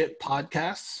wherever you get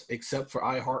podcasts, except for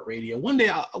iHeartRadio.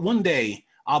 One day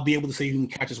I'll be able to say you can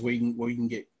catch us where you can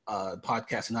get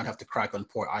podcasts and not have to crack on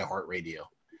poor iHeartRadio.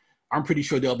 I'm pretty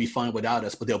sure they'll be fine without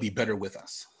us, but they'll be better with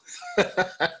us.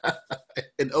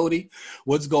 And Odie,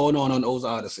 what's going on O's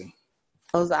Odyssey?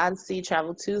 O's Odyssey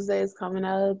Travel Tuesday is coming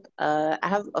up. I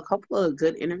have a couple of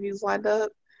good interviews lined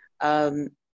up.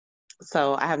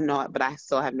 So I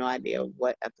still have no idea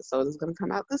what episode is going to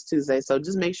come out this Tuesday. So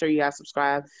just make sure you guys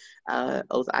subscribe.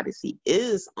 O's Odyssey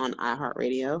is on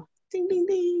iHeartRadio. Ding, ding,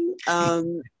 ding.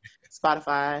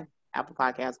 Spotify, Apple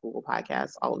Podcasts, Google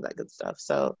Podcasts, all of that good stuff.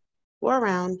 So we're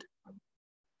around.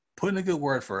 Put in a good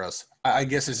word for us. I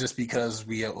guess it's just because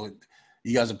you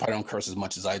guys probably don't curse as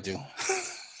much as I do.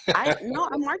 I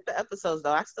marked the episodes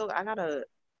though.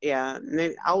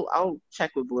 I'll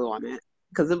check with Blue on it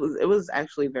because it was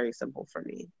actually very simple for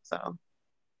me. So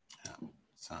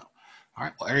all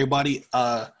right. Well, everybody,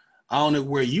 I don't know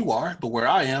where you are, but where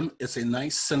I am, it's a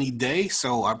nice sunny day.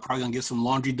 So I'm probably gonna get some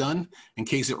laundry done in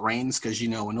case it rains, because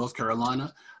in North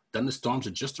Carolina, thunderstorms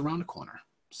are just around the corner.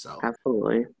 So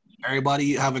absolutely.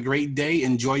 Everybody have a great day.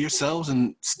 Enjoy yourselves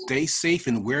and stay safe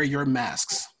and wear your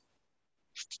masks.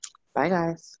 Bye,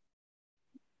 guys.